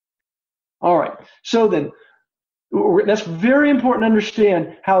 All right. So then, that's very important to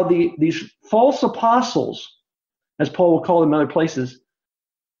understand how these false apostles, as Paul will call them in other places,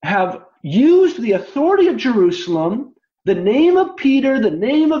 have used the authority of Jerusalem, the name of Peter, the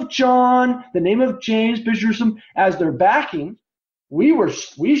name of John, the name of James, Bishop of Jerusalem, as their backing. We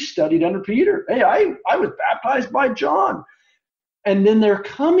studied under Peter. Hey, I was baptized by John. And then they're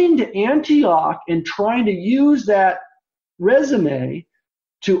coming to Antioch and trying to use that resume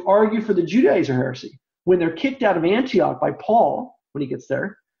to argue for the Judaizer heresy. When they're kicked out of Antioch by Paul, when he gets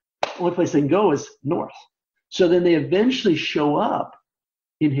there, the only place they can go is north. So then they eventually show up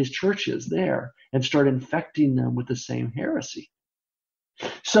in his churches there and start infecting them with the same heresy.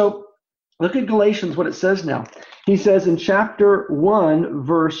 So look at Galatians, what it says now. He says in chapter 1,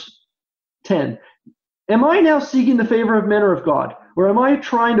 verse 10, "Am I now seeking the favor of men or of God? Or am I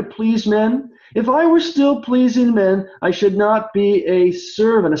trying to please men? If I were still pleasing men, I should not be a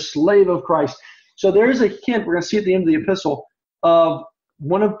servant, a slave of Christ." So there's a hint, we're going to see at the end of the epistle, of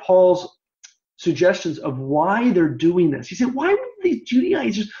one of Paul's suggestions of why they're doing this. He said, why would these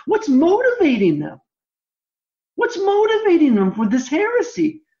Judaizers, what's motivating them? What's motivating them for this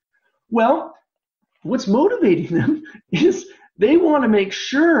heresy? Well, what's motivating them is they want to make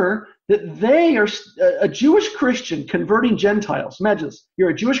sure that they are a Jewish Christian converting Gentiles. Imagine this. You're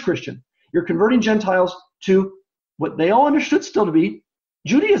a Jewish Christian. You're converting Gentiles to what they all understood still to be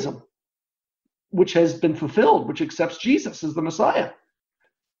Judaism, which has been fulfilled, which accepts Jesus as the Messiah.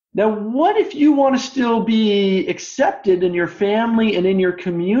 Now, what if you want to still be accepted in your family and in your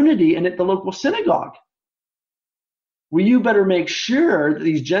community and at the local synagogue? Well, you better make sure that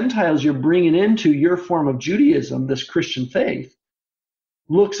these Gentiles you're bringing into your form of Judaism, this Christian faith,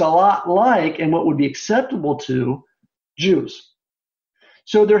 looks a lot like and what would be acceptable to Jews.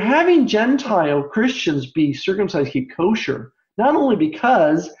 So they're having Gentile Christians be circumcised, keep kosher, not only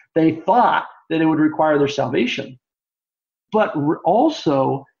because they thought that it would require their salvation, but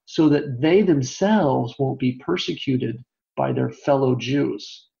also so that they themselves won't be persecuted by their fellow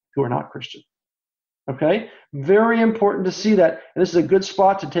Jews who are not Christian. Okay? Very important to see that. And this is a good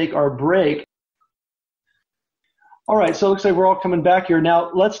spot to take our break. All right, so it looks like we're all coming back here.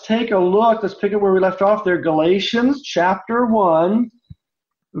 Now, let's take a look. Let's pick up where we left off there. Galatians chapter 1,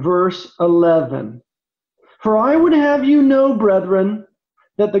 verse 11. "For I would have you know, brethren,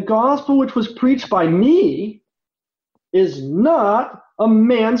 that the gospel which was preached by me is not a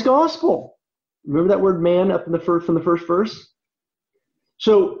man's gospel." Remember that word man up in from the first verse?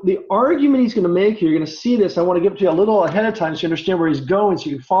 So the argument he's going to make here, you're going to see this. I want to give it to you a little ahead of time so you understand where he's going so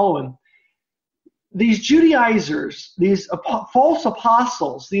you can follow him. These Judaizers, these false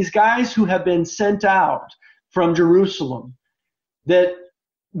apostles, these guys who have been sent out from Jerusalem that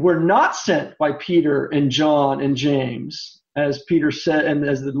were not sent by Peter and John and James, as Peter said, and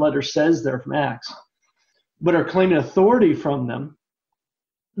as the letter says there from Acts, but are claiming authority from them,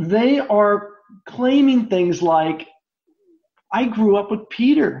 they are claiming things like, I grew up with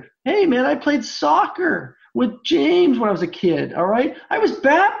Peter. Hey, man, I played soccer with James when I was a kid, all right? I was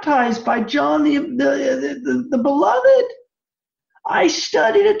baptized by John the Beloved. I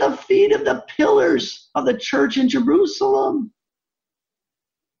studied at the feet of the pillars of the church in Jerusalem.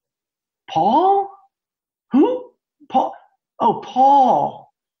 Paul? Who? Paul? Oh,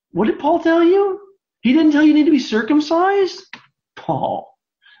 Paul. What did Paul tell you? He didn't tell you you need to be circumcised? Paul.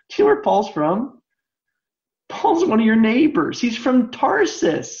 Do you know where Paul's from? Paul's one of your neighbors. He's from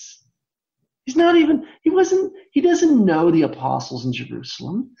Tarsus. He doesn't know the apostles in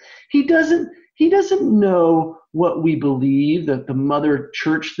Jerusalem. He doesn't know what we believe, that the mother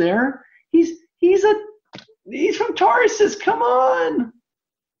church there. He's from Tarsus. Come on.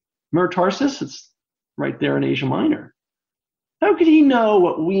 Remember Tarsus? It's right there in Asia Minor. How could he know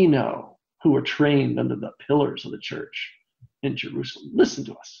what we know, who were trained under the pillars of the church in Jerusalem? Listen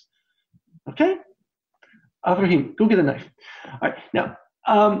to us. Okay? Abraham, go get a knife. All right. Now,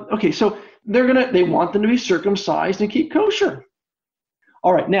 okay, so they want them to be circumcised and keep kosher.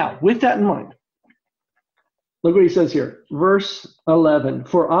 All right, now, with that in mind, look what he says here. Verse 11.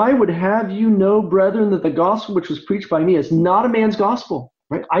 For I would have you know, brethren, that the gospel which was preached by me is not a man's gospel.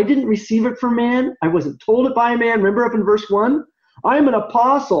 Right? I didn't receive it from man. I wasn't told it by a man. Remember up in verse 1? I am an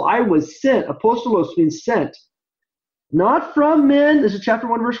apostle. I was sent. Apostolos means sent. Not from men, this is chapter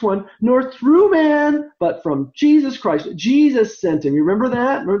 1, verse 1, nor through man, but from Jesus Christ. Jesus sent him. You remember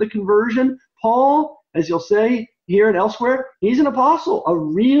that? Remember the conversion? Paul, as you'll say here and elsewhere, he's an apostle, a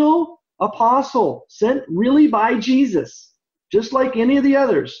real apostle, sent really by Jesus, just like any of the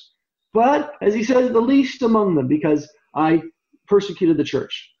others. But, as he says, the least among them, because I persecuted the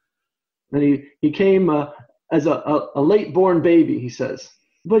church. And he came as a late-born baby, he says.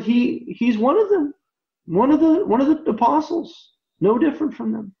 But he's one of them. One of the apostles, no different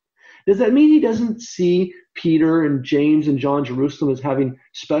from them. Does that mean he doesn't see Peter and James and John Jerusalem as having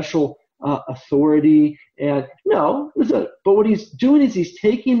special authority? And no, but what he's doing is he's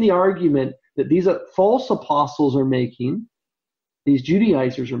taking the argument that these false apostles are making, these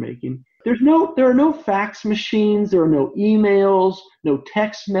Judaizers are making. There are no fax machines, there are no emails, no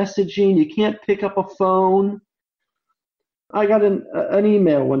text messaging. You can't pick up a phone. I got an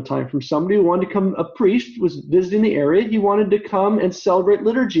email one time from somebody who wanted to come, a priest was visiting the area. He wanted to come and celebrate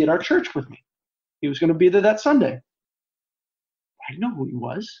liturgy at our church with me. He was going to be there that Sunday. I didn't know who he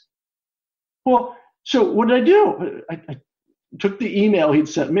was. Well, so what did I do? I took the email he'd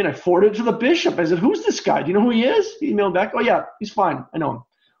sent me and I forwarded it to the bishop. I said, who's this guy? Do you know who he is? He emailed back, oh yeah, he's fine. I know him.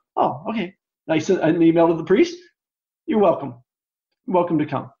 Oh, okay. I sent an email to the priest. You're welcome. You're welcome to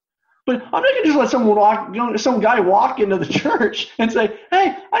come. But I'm not going to just let some guy walk into the church and say,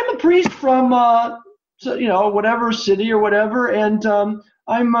 hey, I'm a priest from, whatever city or whatever, and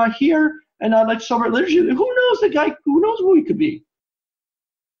I'm here, and I'd like to celebrate liturgy. Who knows the guy? Who knows who he could be?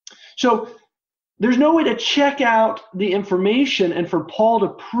 So there's no way to check out the information and for Paul to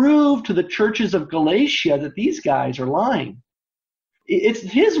prove to the churches of Galatia that these guys are lying. It's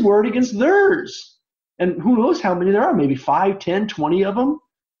his word against theirs. And who knows how many there are, maybe 5, 10, 20 of them.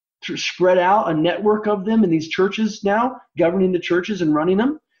 Spread out a network of them in these churches now, governing the churches and running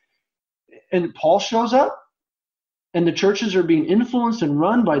them. And Paul shows up, and the churches are being influenced and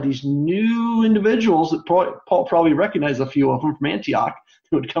run by these new individuals that Paul probably recognized a few of them from Antioch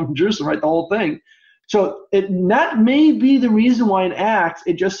who would come from Jerusalem, right? The whole thing. So that may be the reason why in Acts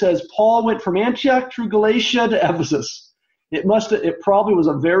it just says Paul went from Antioch through Galatia to Ephesus. It probably was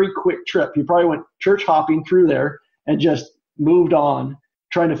a very quick trip. He probably went church hopping through there and just moved on,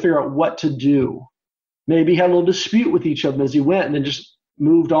 trying to figure out what to do. Maybe he had a little dispute with each of them as he went and then just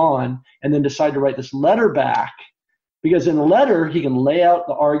moved on and then decided to write this letter back. Because in the letter, he can lay out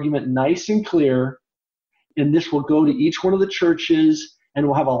the argument nice and clear, and this will go to each one of the churches and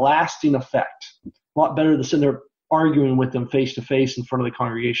will have a lasting effect. A lot better than sitting there arguing with them face to face in front of the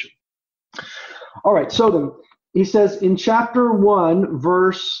congregation. All right, so then he says in chapter 1,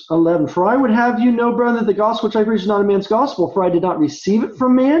 verse 11, for I would have you know, brethren, that the gospel which I preach is not a man's gospel, for I did not receive it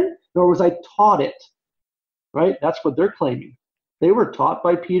from man, nor was I taught it. Right? That's what they're claiming. They were taught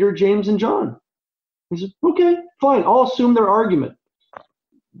by Peter, James, and John. He says, okay, fine, I'll assume their argument.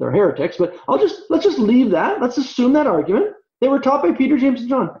 They're heretics, but let's just leave that. Let's assume that argument. They were taught by Peter, James, and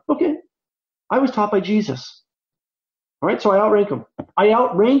John. Okay. I was taught by Jesus. All right, so I outrank them. I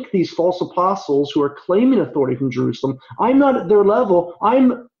outrank these false apostles who are claiming authority from Jerusalem. I'm not at their level.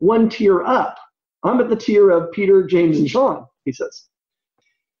 I'm one tier up. I'm at the tier of Peter, James, and John, he says.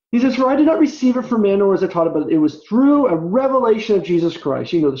 He says, for I did not receive it from man, nor was I taught it, but it was through a revelation of Jesus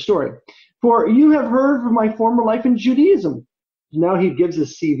Christ. You know the story. For you have heard of my former life in Judaism. Now he gives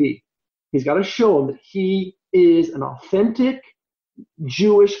his CV. He's got to show them that he is an authentic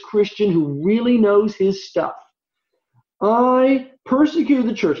Jewish Christian who really knows his stuff. I persecuted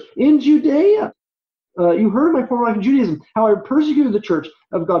the church in Judea. You heard of my former life in Judaism, how I persecuted the church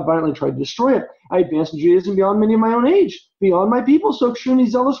of God violently, tried to destroy it. I advanced in Judaism beyond many of my own age, beyond my people, so extremely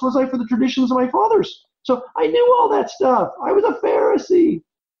zealous was I for the traditions of my fathers. So I knew all that stuff. I was a Pharisee.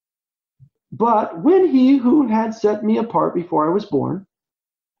 But when he who had set me apart before I was born,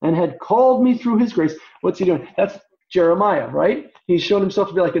 and had called me through his grace. What's he doing? That's Jeremiah, right? He's shown himself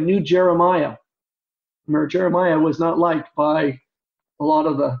to be like a new Jeremiah. Remember, Jeremiah was not liked by a lot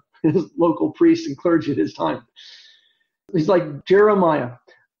of his local priests and clergy at his time. He's like Jeremiah.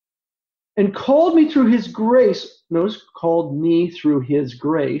 And called me through his grace. Notice, called me through his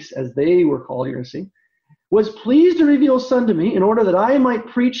grace, as they were called, you're going to see. Was pleased to reveal his Son to me in order that I might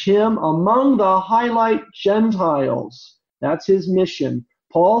preach him among the highlight Gentiles. That's his mission.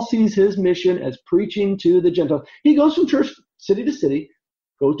 Paul sees his mission as preaching to the Gentiles. He goes from church, city to city,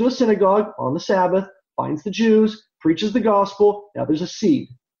 goes to a synagogue on the Sabbath, finds the Jews, preaches the gospel. Now there's a seed.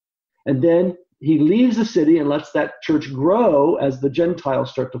 And then he leaves the city and lets that church grow as the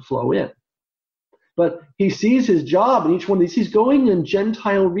Gentiles start to flow in. But he sees his job in each one of these. He's going in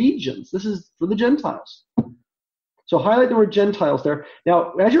Gentile regions. This is for the Gentiles. So highlight the word Gentiles there.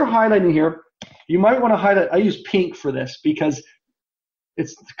 Now, as you're highlighting here, you might want to highlight, I use pink for this because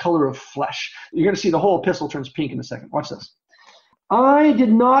it's the color of flesh. You're going to see the whole epistle turns pink in a second. Watch this. I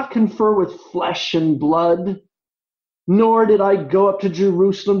did not confer with flesh and blood, nor did I go up to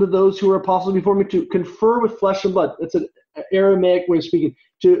Jerusalem to those who were apostles before me to confer with flesh and blood. It's an Aramaic way of speaking.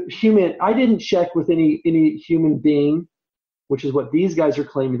 To human, I didn't check with any human being, which is what these guys are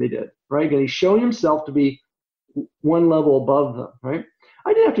claiming they did, right? And he's showing himself to be one level above them, right?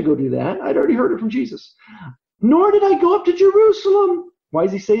 I didn't have to go do that. I'd already heard it from Jesus. Nor did I go up to Jerusalem. Why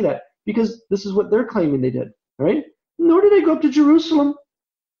does he say that? Because this is what they're claiming they did, right? Nor did I go up to Jerusalem.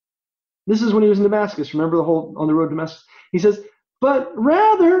 This is when he was in Damascus. Remember the whole on the road to Damascus? He says, but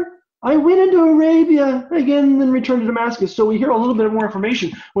rather I went into Arabia again, then returned to Damascus. So we hear a little bit more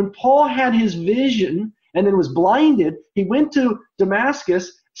information. When Paul had his vision and then was blinded, he went to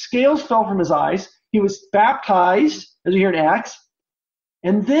Damascus, scales fell from his eyes, he was baptized, as we hear in Acts,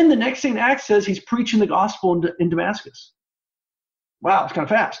 and then the next thing Acts says he's preaching the gospel in Damascus. Wow, it's kind of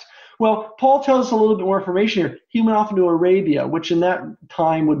fast. Well, Paul tells us a little bit more information here. He went off into Arabia, which in that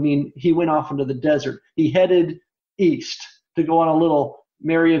time would mean he went off into the desert. He headed east to go on a little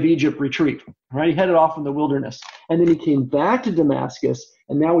Mary of Egypt retreat, right? He headed off in the wilderness. And then he came back to Damascus,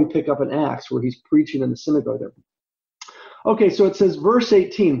 and now we pick up in Acts where he's preaching in the synagogue there. Okay, so it says, verse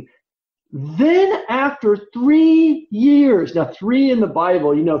 18, then after 3 years, now 3 in the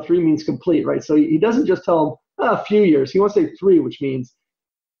Bible, 3 means complete, right? So he doesn't just tell them a few years. He wants to say 3, which means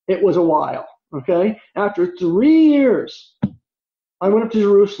it was a while, okay? After 3 years, I went up to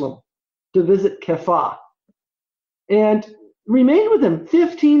Jerusalem to visit Kepha and remained with him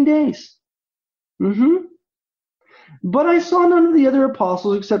 15 days. But I saw none of the other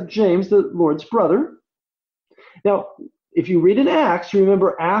apostles except James, the Lord's brother. Now, if you read in Acts, you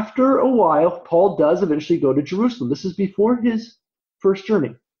remember after a while, Paul does eventually go to Jerusalem. This is before his first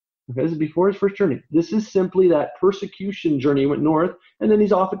journey. Okay, this is before his first journey. This is simply that persecution journey. He went north, and then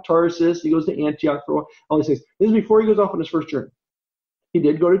he's off at Tarsus. He goes to Antioch for all these things. This is before he goes off on his first journey. He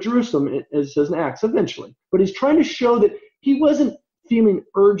did go to Jerusalem, as it says in Acts, eventually. But he's trying to show that he wasn't feeling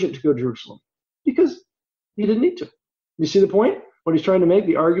urgent to go to Jerusalem because he didn't need to. You see the point? What he's trying to make,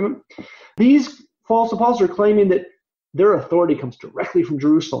 the argument? These false apostles are claiming that their authority comes directly from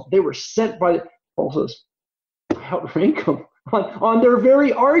Jerusalem. They were sent by Paul says, I outrank them. On their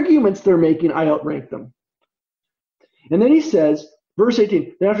very arguments they're making, I outrank them. And then he says, verse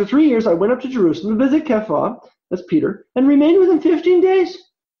 18, then after 3 years I went up to Jerusalem to visit Kepha, that's Peter, and remained with him 15 days.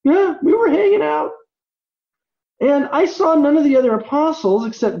 Yeah, we were hanging out. And I saw none of the other apostles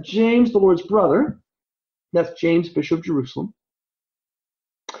except James, the Lord's brother. That's James, Bishop of Jerusalem.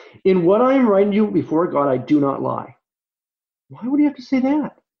 In what I am writing you before God, I do not lie. Why would he have to say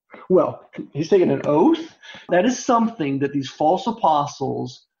that? Well, he's taking an oath. That is something that these false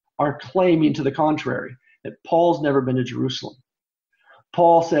apostles are claiming to the contrary, that Paul's never been to Jerusalem.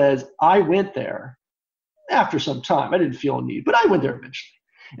 Paul says, I went there after some time. I didn't feel a need, but I went there eventually.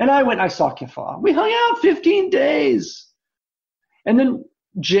 And I went and I saw Kepha. We hung out 15 days. And then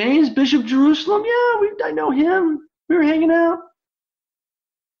James, Bishop of Jerusalem, I know him. We were hanging out.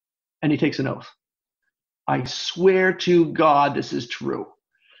 And he takes an oath. I swear to God this is true.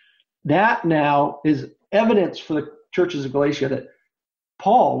 That now is evidence for the churches of Galatia that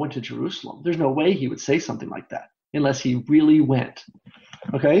Paul went to Jerusalem. There's no way he would say something like that unless he really went.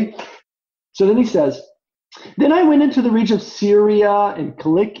 Okay? So then he says, then I went into the region of Syria and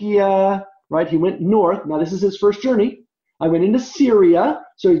Cilicia, right? He went north. Now this is his first journey. I went into Syria.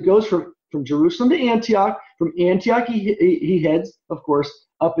 So he goes from Jerusalem to Antioch. From Antioch, he heads, of course,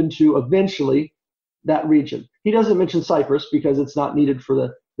 up into eventually that region. He doesn't mention Cyprus because it's not needed for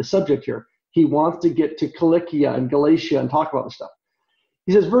the subject here. He wants to get to Cilicia and Galatia and talk about this stuff.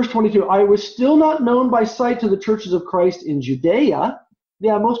 He says, verse 22, I was still not known by sight to the churches of Christ in Judea.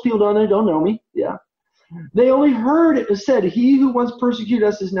 Yeah, most people don't know me. Yeah. They only heard it said, he who once persecuted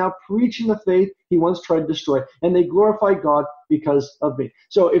us is now preaching the faith he once tried to destroy, and they glorify God because of me.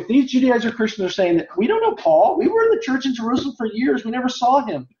 So if these Judaizer Christians are saying that we don't know Paul, we were in the church in Jerusalem for years, we never saw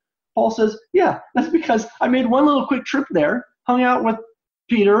him. Paul says, yeah, that's because I made one little quick trip there, hung out with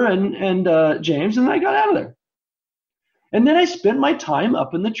Peter and James, and then I got out of there. And then I spent my time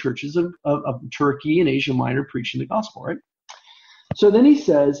up in the churches of Turkey and Asia Minor preaching the gospel, right? So then he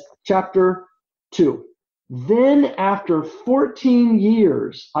says, chapter 2. Then after 14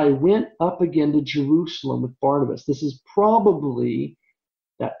 years, I went up again to Jerusalem with Barnabas. This is probably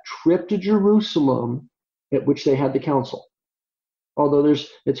that trip to Jerusalem at which they had the council. Although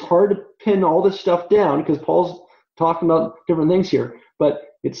it's hard to pin all this stuff down because Paul's talking about different things here. But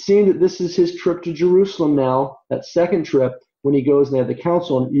it seemed that this is his trip to Jerusalem now, that second trip, when he goes and they have the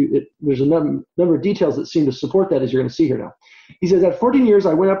council. And there's a number of details that seem to support that, as you're going to see here now. He says, at 14 years,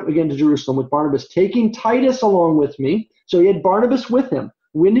 I went up again to Jerusalem with Barnabas, taking Titus along with me. So he had Barnabas with him.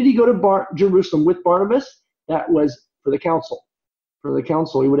 When did he go to Jerusalem with Barnabas? That was for the council. For the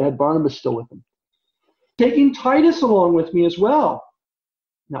council, he would have had Barnabas still with him. Taking Titus along with me as well.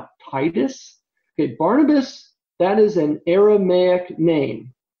 Now, Titus, okay, Barnabas, that is an Aramaic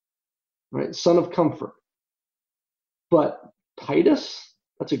name, right? Son of comfort. But Titus,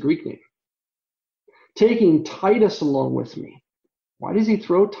 that's a Greek name. Taking Titus along with me. Why does he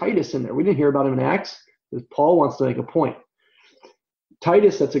throw Titus in there? We didn't hear about him in Acts because Paul wants to make a point.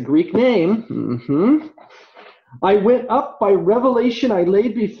 Titus, that's a Greek name. I went up by revelation. I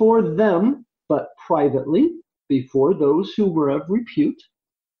laid before them, but privately, before those who were of repute,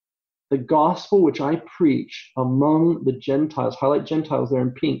 the gospel which I preach among the Gentiles. Highlight Gentiles there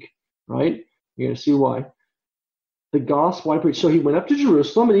in pink, right? You're going to see why. The gospel I preach. So he went up to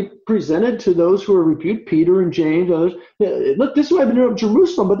Jerusalem and he presented to those who were repute, Peter and James, others. Look, this is what I've been doing in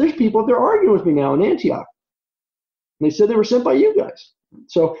Jerusalem, but there's people up there arguing with me now in Antioch. And they said they were sent by you guys.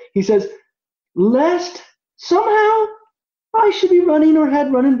 So he says, lest somehow I should be running or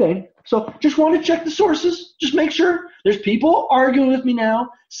had run in vain. So just want to check the sources. Just make sure there's people arguing with me now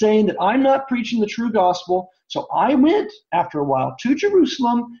saying that I'm not preaching the true gospel. So I went after a while to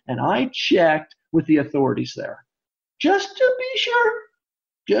Jerusalem and I checked with the authorities there. Just to be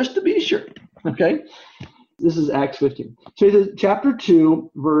sure. Okay? This is Acts 15. So he says, chapter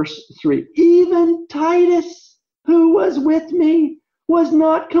 2, verse 3. Even Titus, who was with me, was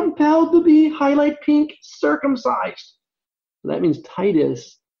not compelled to be, highlight pink, circumcised. So that means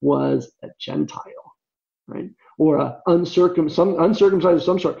Titus was a Gentile, right? Or a uncircumcised of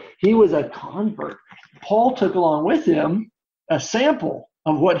some sort. He was a convert. Paul took along with him a sample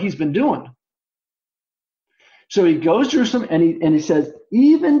of what he's been doing. So he goes to Jerusalem and he says,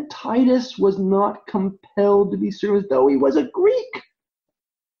 even Titus was not compelled to be circumcised, though he was a Greek,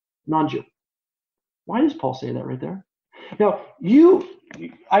 non-Jew. Why does Paul say that right there? Now,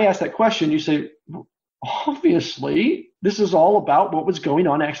 I asked that question. You say, well, obviously, this is all about what was going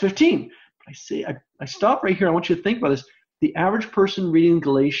on in Acts 15. But I stop right here. I want you to think about this. The average person reading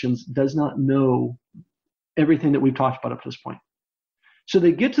Galatians does not know everything that we've talked about up to this point. So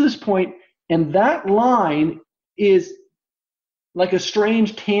they get to this point, and that line is like a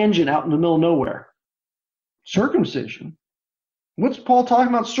strange tangent out in the middle of nowhere. Circumcision. What's Paul talking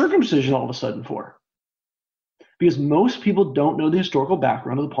about circumcision all of a sudden for? Because most people don't know the historical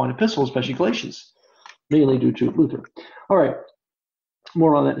background of the Pauline epistle, especially Galatians, mainly due to Luther. All right,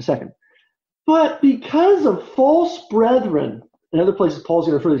 more on that in a second. But because of false brethren, in other places Paul's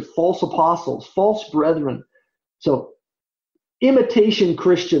going to refer to false apostles, false brethren, so imitation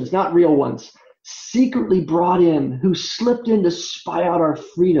Christians, not real ones, secretly brought in, who slipped in to spy out our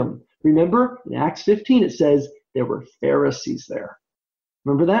freedom. Remember, in Acts 15 it says there were Pharisees there.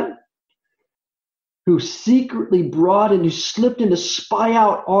 Remember that? Who secretly brought in, who slipped in to spy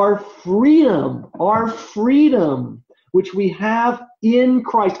out our freedom, which we have in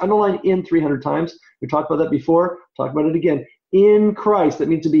Christ. Underline in 300 times. We talked about that before. Talk about it again. In Christ. That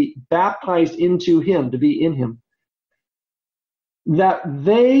means to be baptized into him, to be in him. That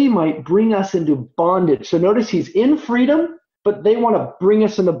they might bring us into bondage. So notice he's in freedom, but they want to bring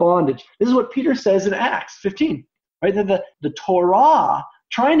us into bondage. This is what Peter says in Acts 15. Right? That the Torah,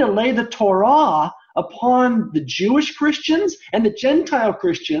 trying to lay the Torah upon the Jewish Christians and the Gentile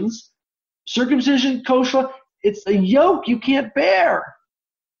Christians, circumcision, kosher, it's a yoke you can't bear.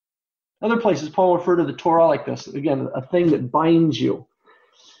 Other places, Paul referred to the Torah like this. Again, a thing that binds you.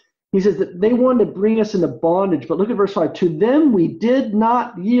 He says that they wanted to bring us into bondage. But look at verse 5. To them we did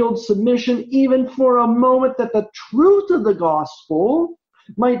not yield submission even for a moment, that the truth of the gospel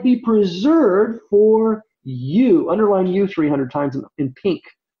might be preserved for You, underline you 300 times in pink.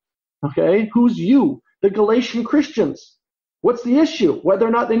 Okay? Who's you? The Galatian Christians. What's the issue? Whether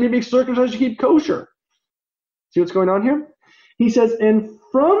or not they need to be circumcised to keep kosher. See what's going on here? He says, and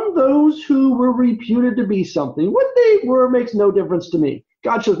from those who were reputed to be something, what they were makes no difference to me.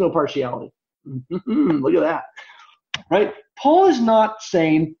 God shows no partiality. Look at that. Right? Paul is not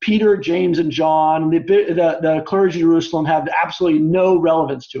saying Peter, James, and John, the clergy of Jerusalem have absolutely no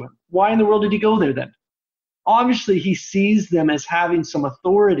relevance to him. Why in the world did he go there then? Obviously, he sees them as having some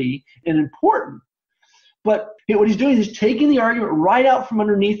authority and important. But what he's doing is he's taking the argument right out from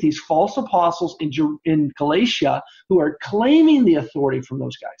underneath these false apostles in Galatia who are claiming the authority from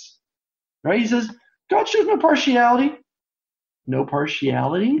those guys. Right? He says, God shows no partiality. No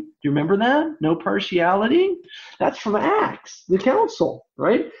partiality? Do you remember that? No partiality? That's from Acts, the council,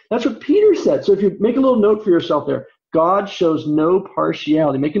 right? That's what Peter said. So if you make a little note for yourself there, God shows no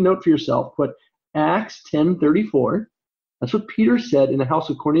partiality. Make a note for yourself. Put Acts 10:34. That's what Peter said in the house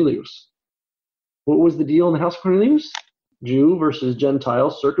of Cornelius. What was the deal in the house of Cornelius? Jew versus Gentile,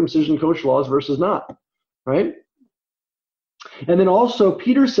 circumcision, kosher laws versus not, right? And then also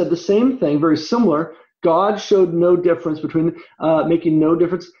Peter said the same thing, very similar. God showed no difference between, making no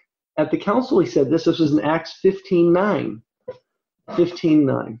difference. At the council, he said this. This was in Acts 15:9.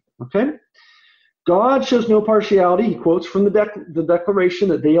 15:9, okay? God shows no partiality. He quotes from the declaration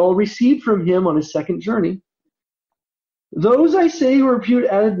that they all received from him on his second journey. Those I say who are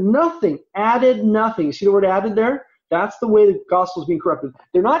reputed added nothing. Added nothing. You see the word added there? That's the way the gospel is being corrupted.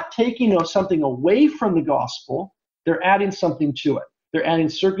 They're not taking something away from the gospel. They're adding something to it. They're adding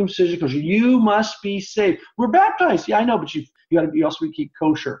circumcision because you must be saved. We're baptized. Yeah, I know, but you also keep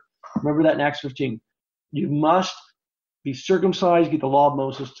kosher. Remember that in Acts 15. You must be circumcised, get the law of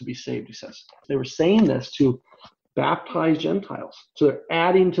Moses to be saved, he says. They were saying this to baptized Gentiles. So they're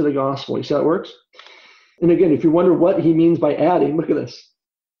adding to the gospel. You see how it works? And again, if you wonder what he means by adding, look at this.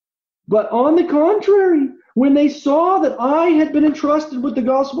 But on the contrary, when they saw that I had been entrusted with the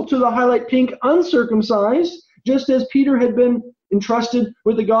gospel to the highlight pink uncircumcised, just as Peter had been entrusted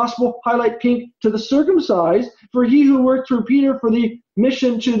with the gospel highlight pink to the circumcised, for he who worked through Peter for the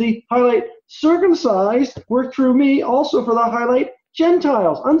mission to the highlight circumcised worked through me also for the highlight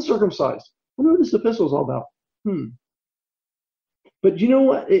Gentiles, uncircumcised. I wonder what this epistle is all about. But you know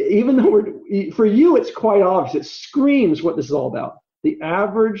what? Even though for you, it's quite obvious. It screams what this is all about. The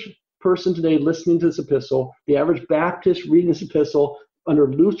average person today listening to this epistle, the average Baptist reading this epistle under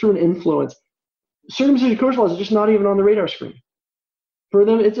Lutheran influence, circumcision kosher laws is just not even on the radar screen. For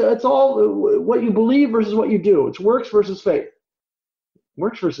them, it's all what you believe versus what you do. It's works versus faith.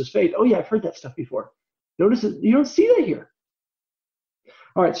 Works versus faith. Oh yeah, I've heard that stuff before. Notice that you don't see that here.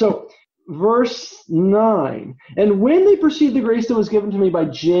 All right, so verse 9. And when they perceived the grace that was given to me by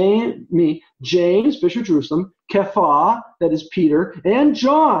James, Bishop of Jerusalem, Kepha, that is Peter, and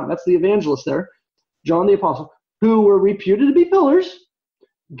John, that's the evangelist there, John the apostle, who were reputed to be pillars,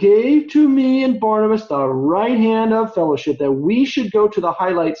 gave to me and Barnabas the right hand of fellowship, that we should go to the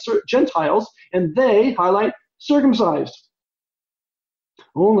highlight Gentiles, and they highlight circumcised.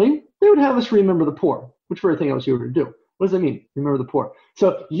 Only they would have us remember the poor, which very thing I was here to do. What does that mean? Remember the poor.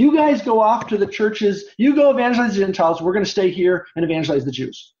 So you guys go off to the churches, you go evangelize the Gentiles, we're going to stay here and evangelize the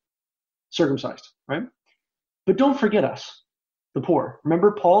Jews. Circumcised, right? But don't forget us, the poor.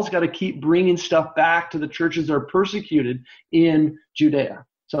 Remember, Paul's got to keep bringing stuff back to the churches that are persecuted in Judea.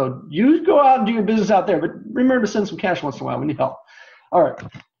 So you go out and do your business out there, but remember to send some cash once in a while when you help. All right,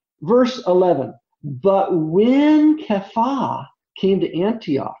 verse 11. But when Kepha came to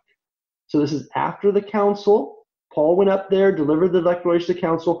Antioch, so this is after the council, Paul went up there, delivered the declaration to the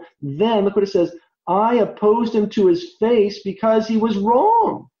council. Then, look what it says, I opposed him to his face because he was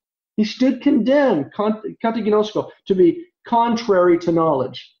wrong. He stood condemned, kataginosko, to be contrary to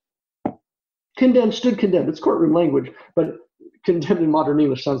knowledge. Condemned, stood condemned. It's courtroom language, but condemned in modern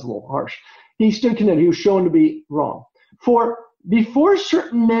English sounds a little harsh. He stood condemned. He was shown to be wrong. For before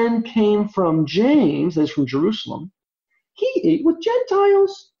certain men came from James, that is from Jerusalem, he ate with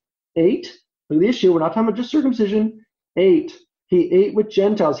Gentiles. Ate. Look at the issue. We're not talking about just circumcision. Ate. He ate with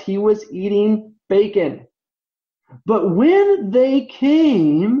Gentiles. He was eating bacon. But when they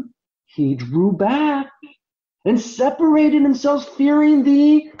came, he drew back and separated himself, fearing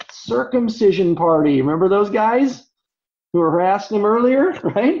the circumcision party. Remember those guys who were harassing him earlier,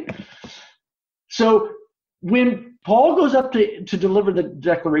 right? So when Paul goes up to deliver the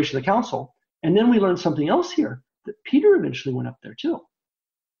declaration of the council, and then we learn something else here, that Peter eventually went up there too.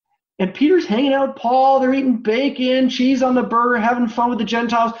 And Peter's hanging out with Paul. They're eating bacon, cheese on the burger, having fun with the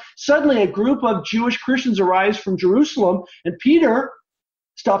Gentiles. Suddenly, a group of Jewish Christians arrives from Jerusalem, and Peter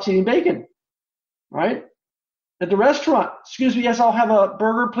stops eating bacon, right? At the restaurant, excuse me, yes, I'll have a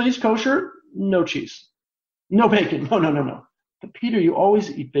burger, please, kosher, no cheese. No bacon. No. But Peter, you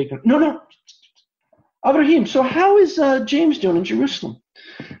always eat bacon. No. Abraham, so how is James doing in Jerusalem?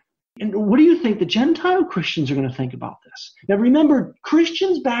 And what do you think the Gentile Christians are going to think about this? Now remember,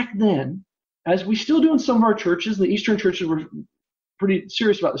 Christians back then, as we still do in some of our churches, the Eastern churches were pretty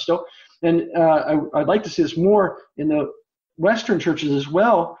serious about this still, and I'd like to see this more in the Western churches as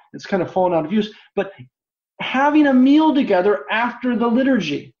well. It's kind of fallen out of use. But having a meal together after the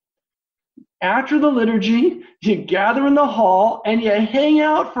liturgy. After the liturgy, you gather in the hall and you hang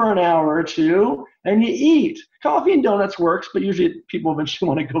out for an hour or two and you eat. Coffee and donuts works, but usually people eventually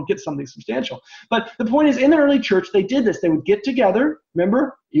want to go get something substantial. But the point is, in the early church, they did this. They would get together.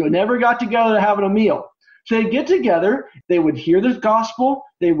 Remember, you never got together having a meal. So they'd get together, they would hear the gospel,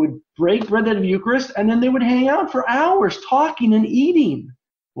 they would break bread at the Eucharist, and then they would hang out for hours talking and eating.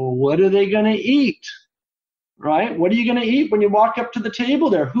 Well, what are they going to eat? Right? What are you going to eat when you walk up to the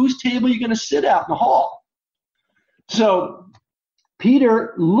table there? Whose table are you going to sit at in the hall? So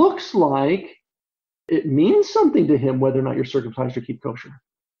Peter looks like it means something to him whether or not you're circumcised or keep kosher.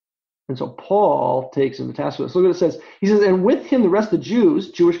 And so Paul takes him to task with us. Look what it says. He says, and with him the rest of the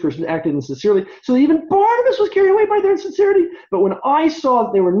Jews, Jewish Christians, acted insincerely, so that even Barnabas was carried away by their insincerity. But when I saw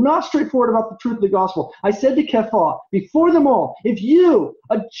that they were not straightforward about the truth of the gospel, I said to Kepha, before them all, if you,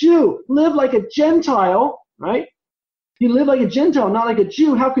 a Jew, live like a Gentile, right? You live like a Gentile, not like a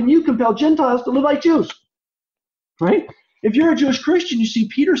Jew. How can you compel Gentiles to live like Jews? Right? If you're a Jewish Christian, you see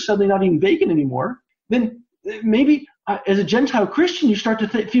Peter suddenly not eating bacon anymore, then maybe as a Gentile Christian, you start to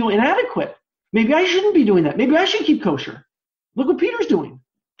feel inadequate. Maybe I shouldn't be doing that. Maybe I should keep kosher. Look what Peter's doing.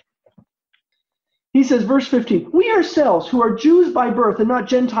 He says, verse 15, we ourselves who are Jews by birth and not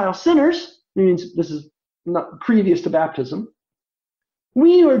Gentile sinners, it means this is not previous to baptism.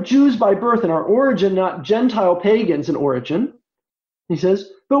 We are Jews by birth in our origin, not Gentile pagans in origin. He says,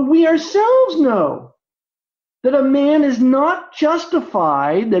 but we ourselves know that a man is not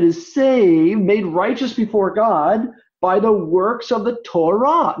justified, that is saved, made righteous before God by the works of the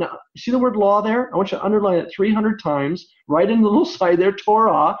Torah. Now, you see the word law there? I want you to underline it 300 times. Right in the little side there,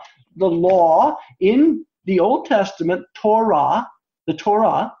 Torah. The law in the Old Testament, Torah,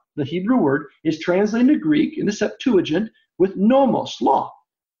 the Hebrew word, is translated into Greek in the Septuagint with nomos, law.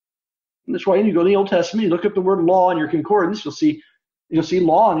 And that's why when you go to the Old Testament, you look up the word law in your concordance, you'll see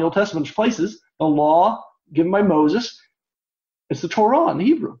law in the Old Testament places. The law given by Moses, it's the Torah in the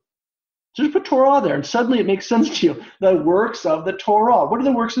Hebrew. So just put Torah there, and suddenly it makes sense to you. The works of the Torah. What are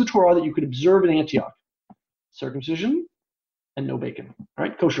the works of the Torah that you could observe in Antioch? Circumcision and no bacon. All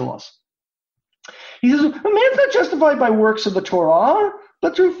right, kosher laws. He says, a man's not justified by works of the Torah,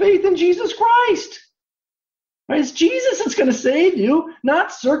 but through faith in Jesus Christ. Right? It's Jesus that's going to save you,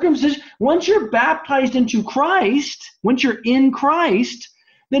 not circumcision. Once you're baptized into Christ, once you're in Christ,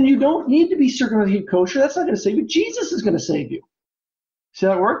 then you don't need to be circumcised to keep kosher. That's not going to save you. Jesus is going to save you. See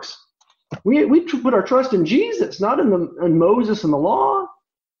how it works? We put our trust in Jesus, not in Moses and the law.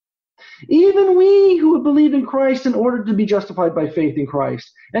 Even we who have believed in Christ in order to be justified by faith in Christ,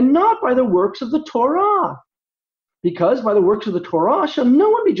 and not by the works of the Torah. Because by the works of the Torah shall no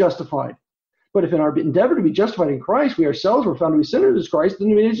one be justified. But if in our endeavor to be justified in Christ, we ourselves were found to be sinners as Christ,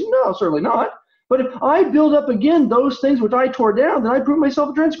 then we say, no, certainly not. But if I build up again those things which I tore down, then I prove myself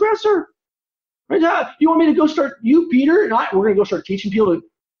a transgressor. Right? You want me to go start, you, Peter, and we're going to go start teaching people to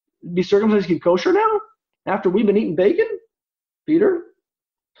be circumcised to keep kosher now? After we've been eating bacon? Peter?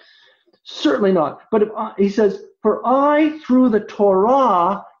 Certainly not. But he says, for I, through the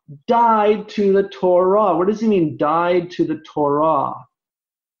Torah, died to the Torah. What does he mean, died to the Torah?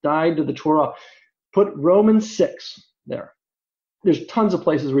 Died to the Torah. Put Romans 6 there. There's tons of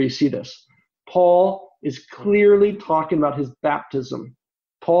places where you see this. Paul is clearly talking about his baptism.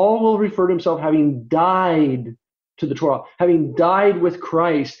 Paul will refer to himself having died to the Torah, having died with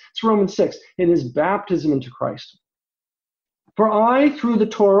Christ. It's Romans 6, in his baptism into Christ. For I, through the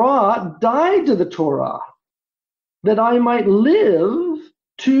Torah, died to the Torah, that I might live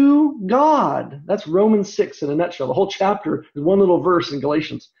to God. That's Romans 6 in a nutshell. The whole chapter is one little verse in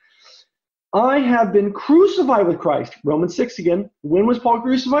Galatians. I have been crucified with Christ. Romans 6 again. When was Paul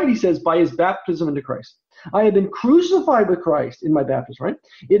crucified? He says, by his baptism into Christ. I have been crucified with Christ in my baptism, right?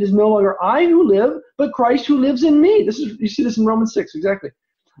 It is no longer I who live, but Christ who lives in me. You see this in Romans 6, exactly.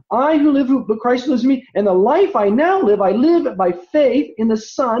 I who live, but Christ who lives in me. And the life I now live, I live by faith in the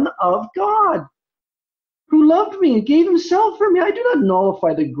Son of God, who loved me and gave himself for me. I do not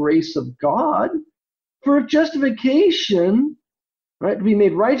nullify the grace of God. For if justification, right, to be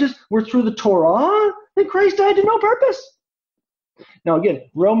made righteous, were through the Torah, then Christ died to no purpose. Now again,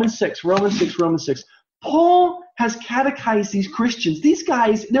 Romans 6. Paul has catechized these Christians. These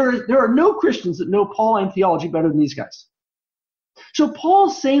guys, there are no Christians that know Pauline theology better than these guys. So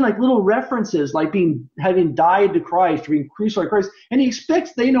Paul's saying like little references like having died to Christ or being crucified to Christ, and he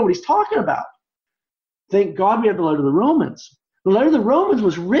expects they know what he's talking about. Thank God we have the letter to the Romans. The letter to the Romans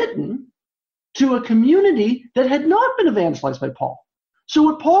was written to a community that had not been evangelized by Paul. So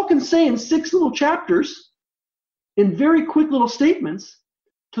what Paul can say in 6 little chapters, in very quick little statements,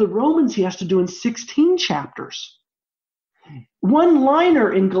 to the Romans he has to do in 16 chapters.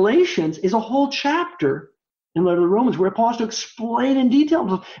 One-liner in Galatians is a whole chapter in the letter to the Romans where Paul has to explain in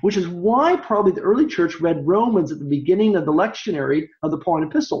detail, which is why probably the early church read Romans at the beginning of the lectionary of the Pauline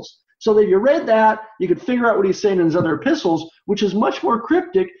epistles. So that if you read that, you could figure out what he's saying in his other epistles, which is much more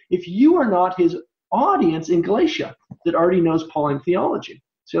cryptic if you are not his audience in Galatia that already knows Pauline theology.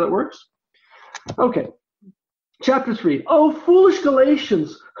 See how that works? Okay. Chapter 3. Oh, foolish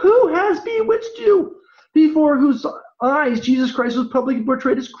Galatians, who has bewitched you? Before whose eyes Jesus Christ was publicly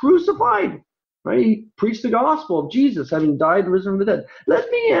portrayed as crucified. Right? He preached the gospel of Jesus, having died and risen from the dead. Let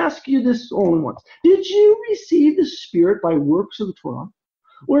me ask you this only once. Did you receive the Spirit by works of the Torah,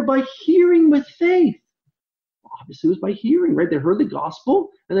 or by hearing with faith? Obviously, it was by hearing, right? They heard the gospel,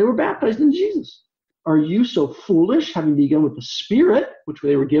 and they were baptized in Jesus. Are you so foolish, having begun with the Spirit, which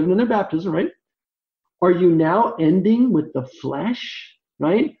they were given in their baptism, right? Are you now ending with the flesh,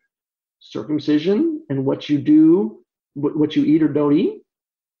 right? Circumcision and what you do, what you eat or don't eat?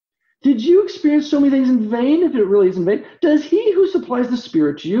 Did you experience so many things in vain, if it really is in vain? Does he who supplies the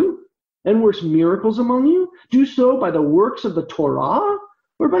Spirit to you and works miracles among you do so by the works of the Torah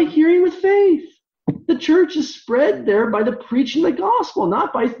or by hearing with faith? The church is spread there by the preaching of the gospel,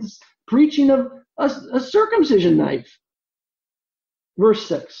 not by the preaching of a circumcision knife. Verse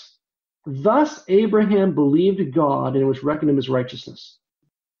 6. Thus Abraham believed God, and it was reckoned him as righteousness.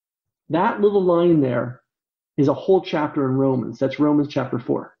 That little line there is a whole chapter in Romans. That's Romans chapter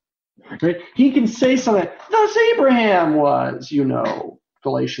 4. Right? He can say something like, thus Abraham was,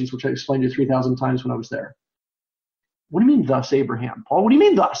 Galatians, which I explained to you 3,000 times when I was there. What do you mean, thus Abraham? Paul, what do you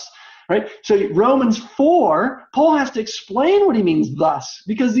mean, thus? Right? So Romans 4, Paul has to explain what he means, thus,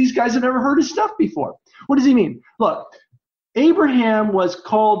 because these guys have never heard his stuff before. What does he mean? Look, Abraham was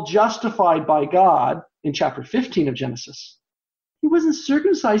called justified by God in chapter 15 of Genesis. He wasn't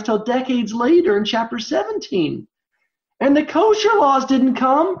circumcised till decades later in chapter 17. And the kosher laws didn't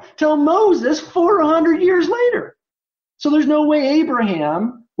come till Moses 400 years later. So there's no way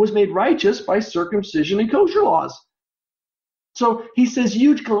Abraham was made righteous by circumcision and kosher laws. So he says,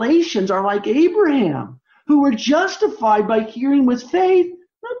 you Galatians are like Abraham, who were justified by hearing with faith,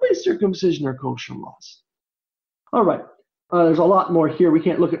 not by circumcision or kosher laws. All right. There's a lot more here. We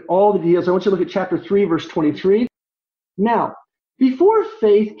can't look at all the details. I want you to look at chapter 3, verse 23. Now, before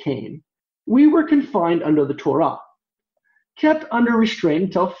faith came, we were confined under the Torah, kept under restraint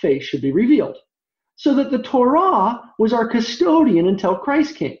until faith should be revealed, so that the Torah was our custodian until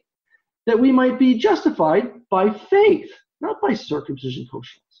Christ came, that we might be justified by faith, not by circumcision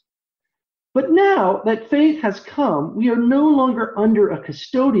kosher laws. But now that faith has come, we are no longer under a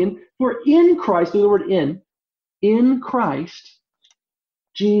custodian, for in Christ, the word in Christ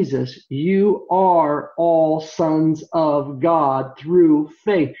Jesus, you are all sons of God through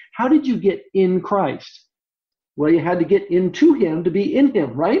faith. How did you get in Christ? Well, you had to get into him to be in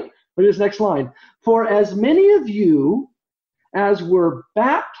him, right? Look at this next line. For as many of you as were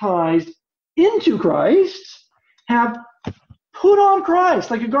baptized into Christ have put on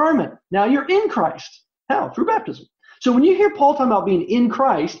Christ like a garment. Now you're in Christ. How? Through baptism. So when you hear Paul talking about being in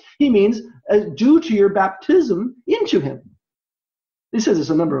Christ, he means due to your baptism into him. He says this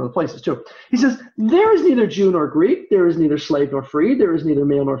a number of other places too. He says, there is neither Jew nor Greek, there is neither slave nor free, there is neither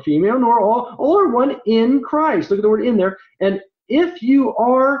male nor female, nor all are one in Christ. Look at the word in there. And if you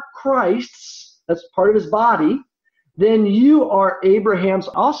are Christ's, that's part of his body, then you are Abraham's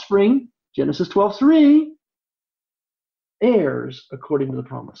offspring, Genesis 12:3, heirs according to the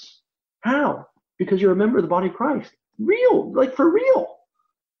promise. How? Because you're a member of the body of Christ. Real, like for real.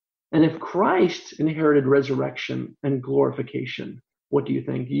 And if Christ inherited resurrection and glorification, what do you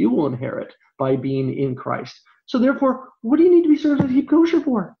think you will inherit by being in Christ? So therefore, what do you need to be circumcised to keep kosher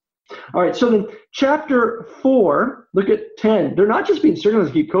for? All right, so then chapter 4, look at 10. They're not just being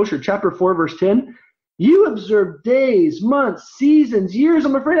circumcised to keep kosher. Chapter 4, verse 10. You observe days, months, seasons, years.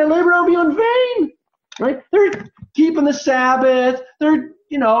 I'm afraid I labor on you in vain. Right? They're keeping the Sabbath. They're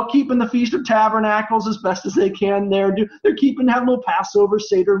keeping the Feast of Tabernacles as best as they can. They're having little Passover,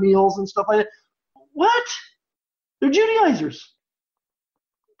 Seder meals and stuff like that. What? They're Judaizers.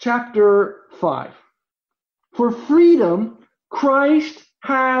 Chapter 5. For freedom, Christ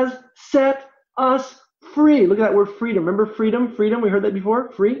has set us free. Look at that word freedom. Remember freedom? Freedom, we heard that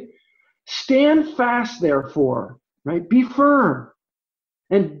before? Free. Stand fast, therefore, right? Be firm.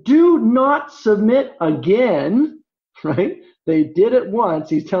 And do not submit again, right? They did it once.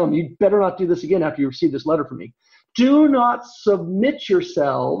 He's telling them, you better not do this again after you receive this letter from me. Do not submit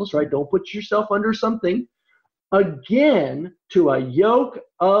yourselves, right? Don't put yourself under something again to a yoke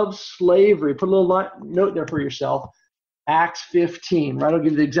of slavery. Put a little note there for yourself. Acts 15, right? I'll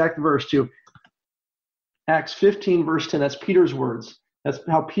give you the exact verse too. Acts 15, verse 10. That's Peter's words. That's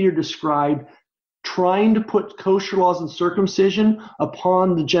how Peter described trying to put kosher laws and circumcision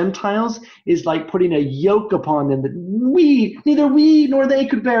upon the Gentiles is like putting a yoke upon them that neither we nor they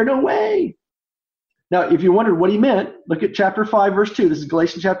could bear. No way. Now, if you wondered what he meant, look at chapter 5, verse 2. This is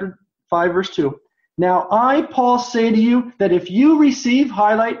Galatians chapter 5, verse 2. Now, I, Paul, say to you that if you receive,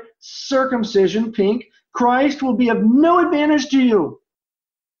 highlight, circumcision, pink, Christ will be of no advantage to you.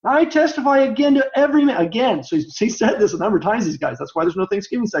 I testify again to every man. Again, so he said this a number of times, these guys. That's why there's no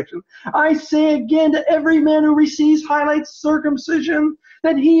Thanksgiving section. I say again to every man who receives, highlights, circumcision,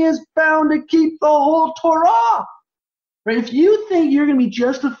 that he is bound to keep the whole Torah. Right? If you think you're going to be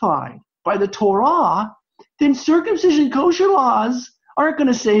justified by the Torah, then circumcision, kosher laws aren't going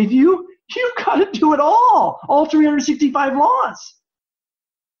to save you. You've got to do it all 365 laws.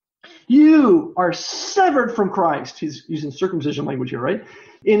 You are severed from Christ. He's using circumcision language here, right?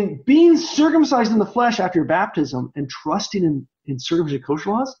 In being circumcised in the flesh after your baptism and trusting in circumcision kosher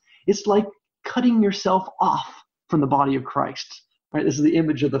laws, it's like cutting yourself off from the body of Christ, right? This is the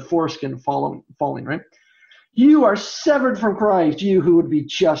image of the foreskin falling, right? You are severed from Christ, you who would be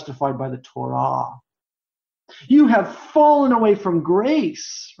justified by the Torah. You have fallen away from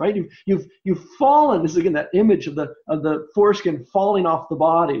grace, right? You've fallen. This is again that image of the foreskin falling off the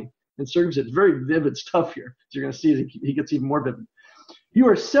body. And circumcision, it's very vivid stuff here. So you're going to see he gets even more vivid. You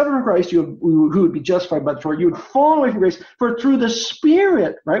are severed from Christ, who would be justified by the Torah. You would fall away from grace, for through the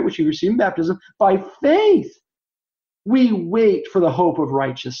Spirit, right, which you receive in baptism, by faith, we wait for the hope of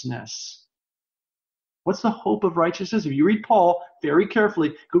righteousness. What's the hope of righteousness? If you read Paul very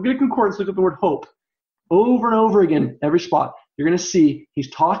carefully, go get a concordance, look up the word hope. Over and over again, every spot, you're going to see he's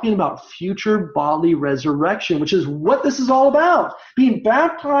talking about future bodily resurrection, which is what this is all about. Being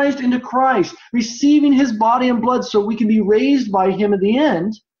baptized into Christ, receiving his body and blood so we can be raised by him at the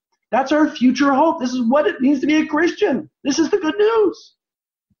end. That's our future hope. This is what it means to be a Christian. This is the good news.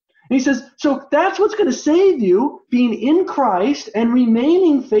 And he says, so that's what's going to save you, being in Christ and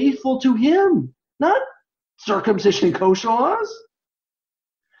remaining faithful to him, not circumcision and kosher laws.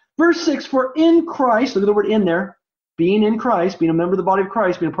 Verse 6, for in Christ, look at the word in there, being in Christ, being a member of the body of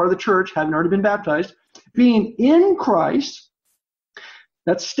Christ, being a part of the church, having already been baptized, being in Christ,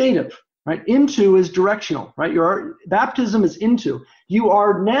 that's stative, right? Into is directional, right? Your baptism is into. You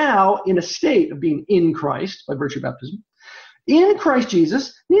are now in a state of being in Christ by virtue of baptism. In Christ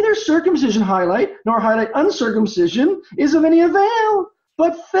Jesus, neither circumcision highlight nor highlight uncircumcision is of any avail,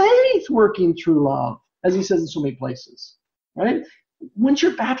 but faith working through love, as he says in so many places, right? Once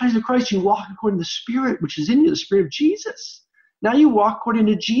you're baptized in Christ, you walk according to the Spirit, which is in you, the Spirit of Jesus. Now you walk according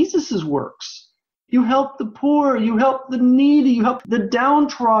to Jesus' works. You help the poor, you help the needy, you help the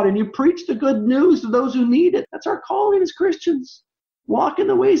downtrodden, you preach the good news to those who need it. That's our calling as Christians. Walk in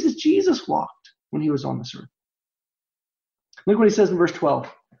the ways as Jesus walked when he was on this earth. Look what he says in verse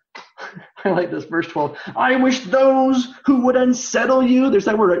 12. I like this, verse 12. I wish those who would unsettle you, there's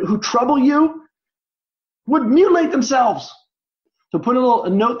that word, right, who trouble you, would mutilate themselves. So put a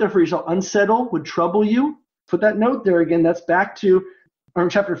note there for yourself. Unsettle, would trouble you. Put that note there again. That's back to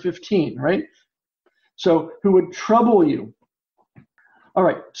chapter 15, right? So who would trouble you. All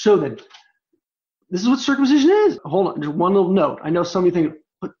right, so then, this is what circumcision is. Hold on, just one little note. I know some of you think,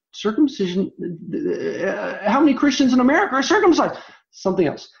 but circumcision, how many Christians in America are circumcised? Something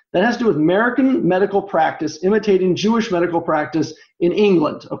else. That has to do with American medical practice imitating Jewish medical practice in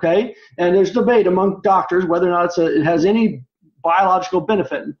England, okay? And there's debate among doctors whether or not it has any biological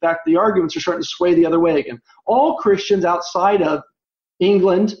benefit. In fact, the arguments are starting to sway the other way again. All Christians outside of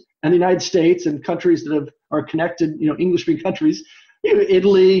England and the United States and countries that are connected, English-speaking countries,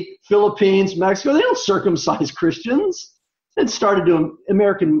 Italy, Philippines, Mexico, they don't circumcise Christians. It started doing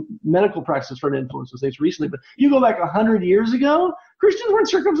American medical practice started to influence those states recently, but you go back 100 years ago, Christians weren't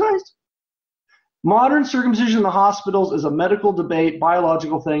circumcised. Modern circumcision in the hospitals is a medical debate,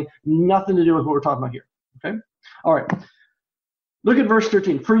 biological thing, nothing to do with what we're talking about here. Okay? All right. Look at verse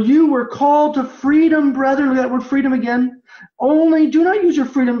 13. For you were called to freedom, brethren. Look at that word freedom again. Only do not use your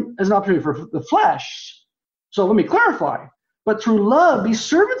freedom as an opportunity for the flesh. So let me clarify. But through love, be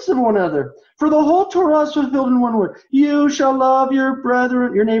servants of one another. For the whole Torah is fulfilled in one word. You shall love your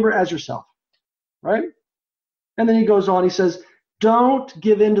brethren, your neighbor as yourself. Right? And then he goes on, he says, don't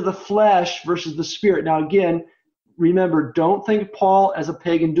give in to the flesh versus the spirit. Now, again, remember, don't think of Paul as a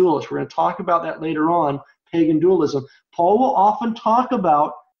pagan dualist. We're going to talk about that later on, pagan dualism. Paul will often talk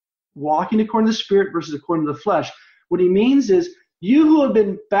about walking according to the spirit versus according to the flesh. What he means is, you who have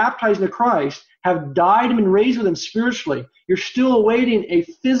been baptized into Christ have died and been raised with him spiritually. You're still awaiting a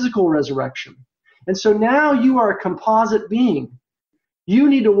physical resurrection. And so now you are a composite being. You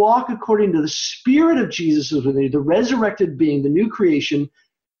need to walk according to the spirit of Jesus within you, the resurrected being, the new creation,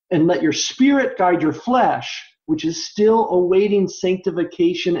 and let your spirit guide your flesh, which is still awaiting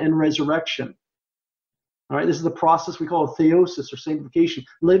sanctification and resurrection. All right, this is the process we call theosis or sanctification,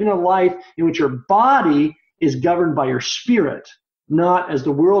 living a life in which your body is governed by your spirit, not as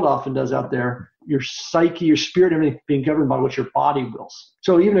the world often does out there, your psyche, your spirit, everything being governed by what your body wills.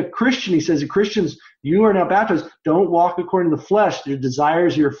 So even a Christian, he says, Christians, you are now baptized, don't walk according to the flesh, the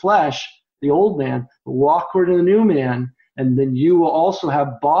desires of your flesh, the old man, but walk according to the new man, and then you will also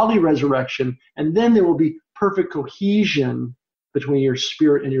have bodily resurrection, and then there will be perfect cohesion between your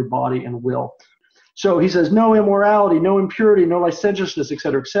spirit and your body and will. So he says, no immorality, no impurity, no licentiousness,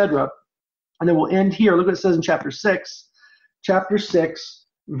 etc., etc. And then we'll end here. Look what it says in chapter 6. Chapter 6,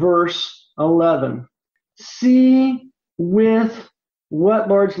 verse 11. See with what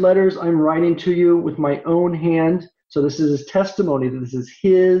large letters I'm writing to you with my own hand. So this is his testimony. This is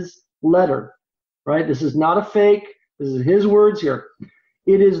his letter, right? This is not a fake. This is his words here.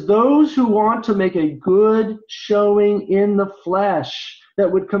 It is those who want to make a good showing in the flesh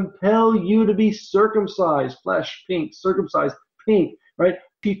that would compel you to be circumcised. Flesh, pink, circumcised, pink, right?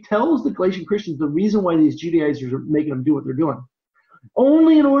 He tells the Galatian Christians the reason why these Judaizers are making them do what they're doing.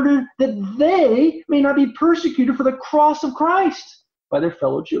 Only in order that they may not be persecuted for the cross of Christ by their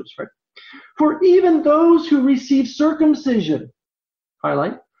fellow Jews, right? For even those who receive circumcision,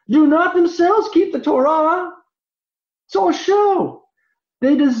 highlight, do not themselves keep the Torah. It's all show.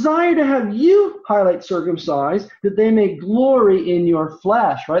 They desire to have you, highlight, circumcised, that they may glory in your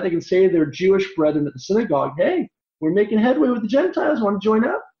flesh, right? They can say to their Jewish brethren at the synagogue, hey, we're making headway with the Gentiles. Want to join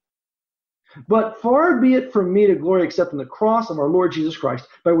up? But far be it from me to glory except in the cross of our Lord Jesus Christ,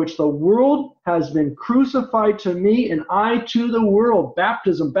 by which the world has been crucified to me and I to the world.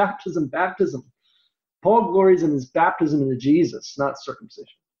 Baptism, baptism, baptism. Paul glories in his baptism into Jesus, not circumcision.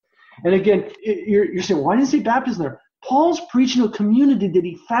 And again, you're saying, why didn't he say baptism there? Paul's preaching to a community that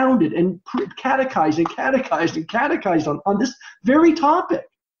he founded and catechized and catechized and catechized on this very topic.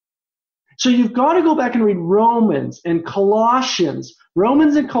 So you've got to go back and read Romans and Colossians.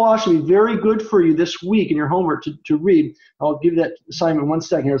 Romans and Colossians will be very good for you this week in your homework to read. I'll give you that assignment in 1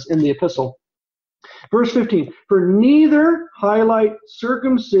 second. It's in the epistle. Verse 15, for neither highlight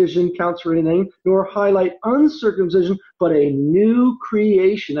circumcision counts for anything, nor highlight uncircumcision, but a new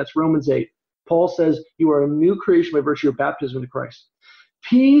creation. That's Romans 8. Paul says you are a new creation by virtue of baptism into Christ.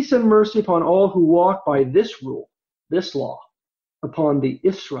 Peace and mercy upon all who walk by this rule, this law, upon the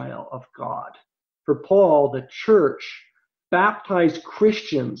Israel of God. For Paul, the church, baptized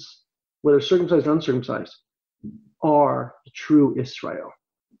Christians, whether circumcised or uncircumcised, are the true Israel.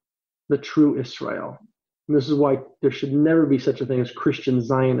 The true Israel. And this is why there should never be such a thing as Christian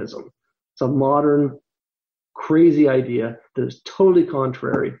Zionism. It's a modern, crazy idea that is totally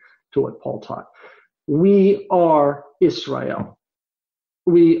contrary to what Paul taught. We are Israel.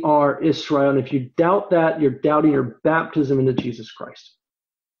 We are Israel. And if you doubt that, you're doubting your baptism into Jesus Christ.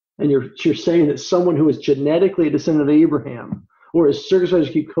 And you're saying that someone who is genetically a descendant of Abraham or is circumcised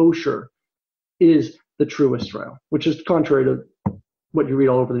to keep kosher is the true Israel, which is contrary to what you read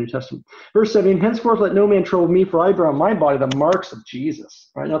all over the New Testament. Verse 17, henceforth let no man trouble me, for I bear on my body the marks of Jesus,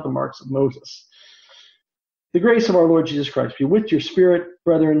 right? Not the marks of Moses. The grace of our Lord Jesus Christ be with your spirit,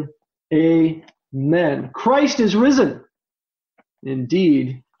 brethren. Amen. Christ is risen.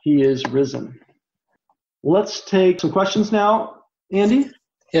 Indeed, he is risen. Let's take some questions now, Andy.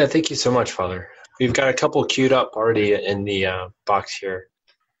 Yeah, thank you so much, Father. We've got a couple queued up already in the box here.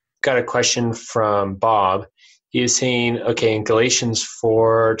 Got a question from Bob. He is saying, okay, in Galatians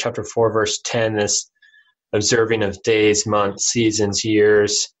 4, chapter 4, verse 10, this observing of days, months, seasons,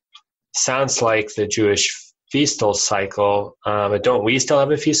 years, sounds like the Jewish feastal cycle, but don't we still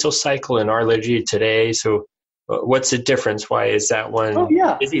have a feastal cycle in our liturgy today? So what's the difference? Why is that one? Oh,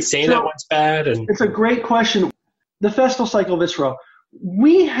 yeah. Is he saying that one's bad? And it's a great question. The festal cycle of Israel.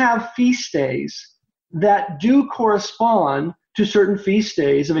 We have feast days that do correspond to certain feast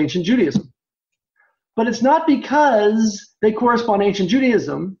days of ancient Judaism. But it's not because they correspond to ancient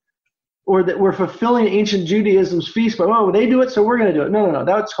Judaism or that we're fulfilling ancient Judaism's feast, but, oh, they do it, so we're going to do it. No.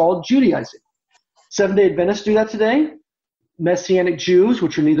 That's called Judaizing. Seventh-day Adventists do that today. Messianic Jews,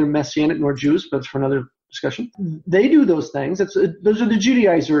 which are neither Messianic nor Jews, but it's for another discussion. They do those things. Those are the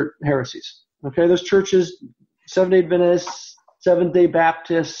Judaizer heresies. Okay, those churches, Seventh-day Adventists, Seventh-day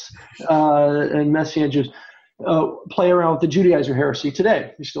Baptists, and Messianic Jews play around with the Judaizer heresy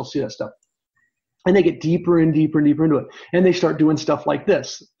today. You still see that stuff. And they get deeper and deeper and deeper into it. And they start doing stuff like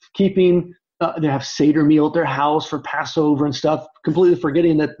this, they have Seder meal at their house for Passover and stuff, completely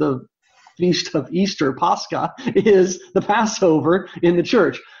forgetting that the feast of Easter, Pascha, is the Passover in the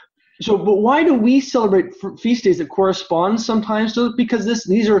church. So, but why do we celebrate feast days that correspond sometimes to? Because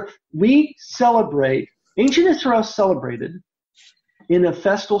we celebrate, ancient Israel celebrated in a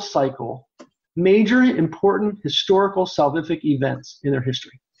festal cycle major, important, historical, salvific events in their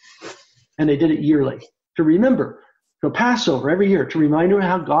history. And they did it yearly to remember. So Passover every year to remind them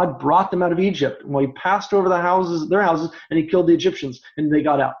how God brought them out of Egypt. When he passed over their houses, and he killed the Egyptians, and they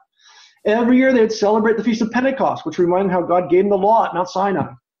got out. Every year they'd celebrate the Feast of Pentecost, which reminded them how God gave them the law at Mount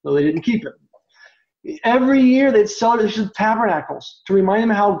Sinai, though they didn't keep it. Every year they'd celebrate the Feast of Tabernacles to remind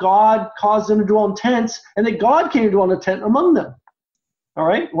them how God caused them to dwell in tents, and that God came to dwell in a tent among them. All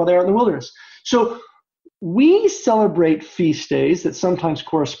right, while they're in the wilderness. So we celebrate feast days that sometimes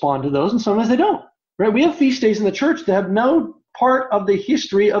correspond to those, and sometimes they don't. Right? We have feast days in the church that have no part of the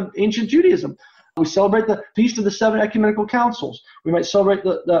history of ancient Judaism. We celebrate the Feast of the Seven Ecumenical Councils. We might celebrate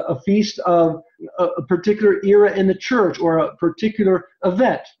a feast of a particular era in the church or a particular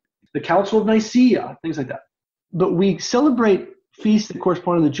event, the Council of Nicaea, things like that. But we celebrate feasts that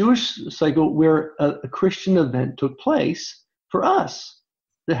correspond to the Jewish cycle where a Christian event took place for us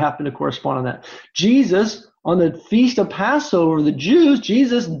that happened to correspond on that. Jesus, on the Feast of Passover, the Jews,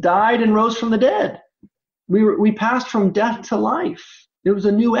 Jesus died and rose from the dead. We passed from death to life. It was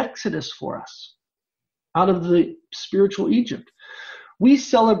a new exodus for us out of the spiritual Egypt. We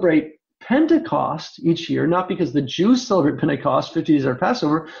celebrate Pentecost each year, not because the Jews celebrate Pentecost 50 days after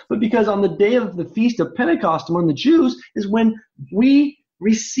Passover, but because on the day of the Feast of Pentecost among the Jews is when we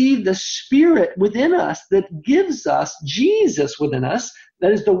receive the Spirit within us that gives us Jesus within us.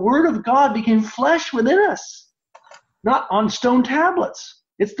 That is, the Word of God became flesh within us, not on stone tablets.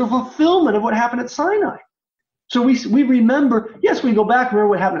 It's the fulfillment of what happened at Sinai. So we remember, yes, we go back and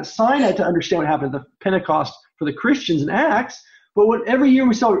remember what happened at Sinai to understand what happened at the Pentecost for the Christians in Acts, but every year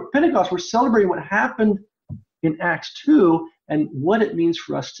we celebrate Pentecost, we're celebrating what happened in Acts 2 and what it means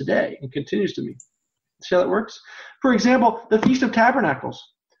for us today and continues to mean. See how that works? For example, the Feast of Tabernacles.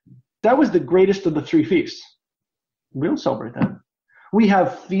 That was the greatest of the three feasts. We don't celebrate that. We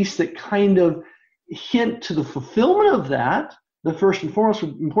have feasts that kind of hint to the fulfillment of that. The first and foremost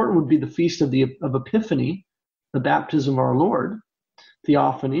important would be the Feast of Epiphany, the baptism of our Lord,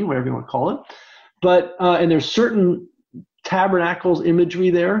 Theophany, whatever you want to call it. But and there's certain tabernacles imagery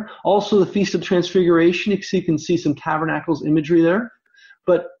there. Also the Feast of Transfiguration, you can see some tabernacles imagery there.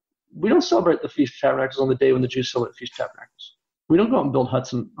 But we don't celebrate the Feast of Tabernacles on the day when the Jews celebrate the Feast of Tabernacles. We don't go out and build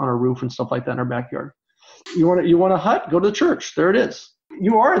huts on our roof and stuff like that in our backyard. You want a hut? Go to the church. There it is.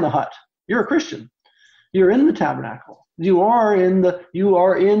 You are in the hut. You're a Christian. You're in the tabernacle. You are in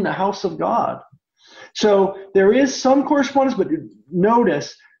the house of God. So there is some correspondence, but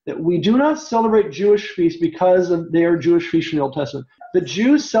notice that we do not celebrate Jewish feasts because they are Jewish feasts in the Old Testament. The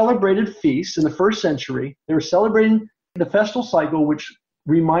Jews celebrated feasts in the first century. They were celebrating the festal cycle, which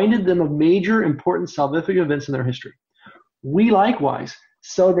reminded them of major important salvific events in their history. We likewise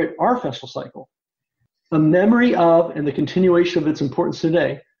celebrate our festal cycle, a memory of and the continuation of its importance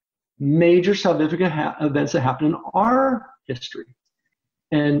today, major salvific events that happened in our history.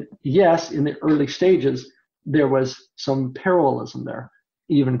 And yes, in the early stages, there was some parallelism there,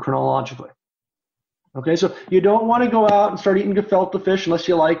 even chronologically. Okay, so you don't want to go out and start eating gefilte fish unless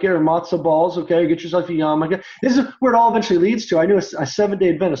you like it, or matzah balls, okay, get yourself a yarmulke. This is where it all eventually leads to. I knew a Seventh-day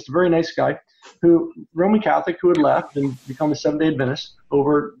Adventist, a very nice guy, Roman Catholic, who had left and become a Seventh-day Adventist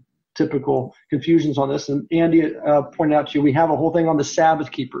over typical confusions on this. And Andy pointed out to you, we have a whole thing on the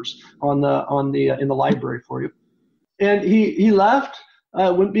Sabbath keepers in the library for you. And he left,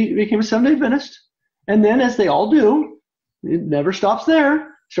 became a Seventh-day Adventist, and then, as they all do, it never stops there.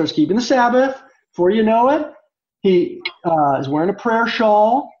 Starts keeping the Sabbath. Before you know it, he is wearing a prayer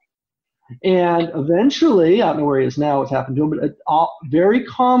shawl, and eventually, I don't know where he is now, what's happened to him, but very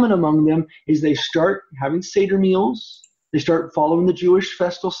common among them is they start having Seder meals. They start following the Jewish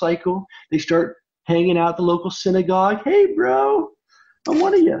festal cycle. They start hanging out at the local synagogue. Hey, bro, I'm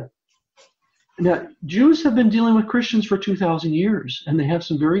one of you. Now, Jews have been dealing with Christians for 2,000 years, and they have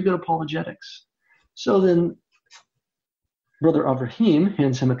some very good apologetics. So then Brother Avraham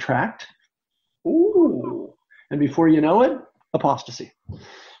hands him a tract. Ooh. And before you know it, apostasy.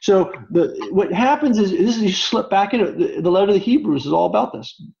 So what happens is you slip back into it. The letter of the Hebrews is all about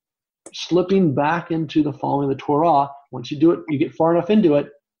this. slipping back into the following of the Torah. Once you do it, you get far enough into it,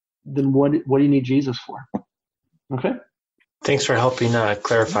 then what do you need Jesus for? Okay? Thanks for helping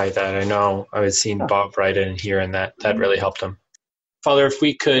clarify that. I know I was seeing Bob write in here, and that really helped him. Father, if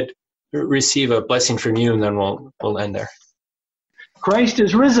we could receive a blessing from you, and then we'll end there. Christ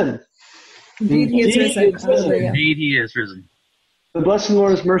is risen. Indeed, he is risen. Hallelujah. Indeed, he is risen. The blessed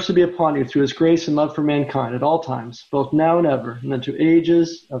Lord's mercy be upon you through his grace and love for mankind at all times, both now and ever, and unto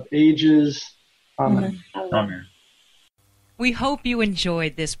ages of ages. Amen. Amen. We hope you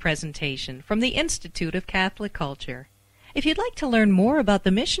enjoyed this presentation from the Institute of Catholic Culture. If you'd like to learn more about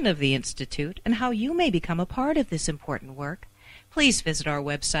the mission of the Institute and how you may become a part of this important work, please visit our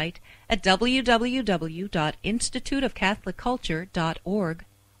website at www.instituteofcatholicculture.org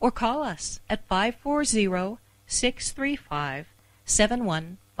or call us at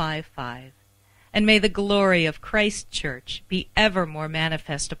 540-635-7155. And may the glory of Christ Church be ever more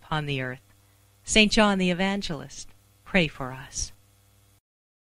manifest upon the earth. St. John the Evangelist, pray for us.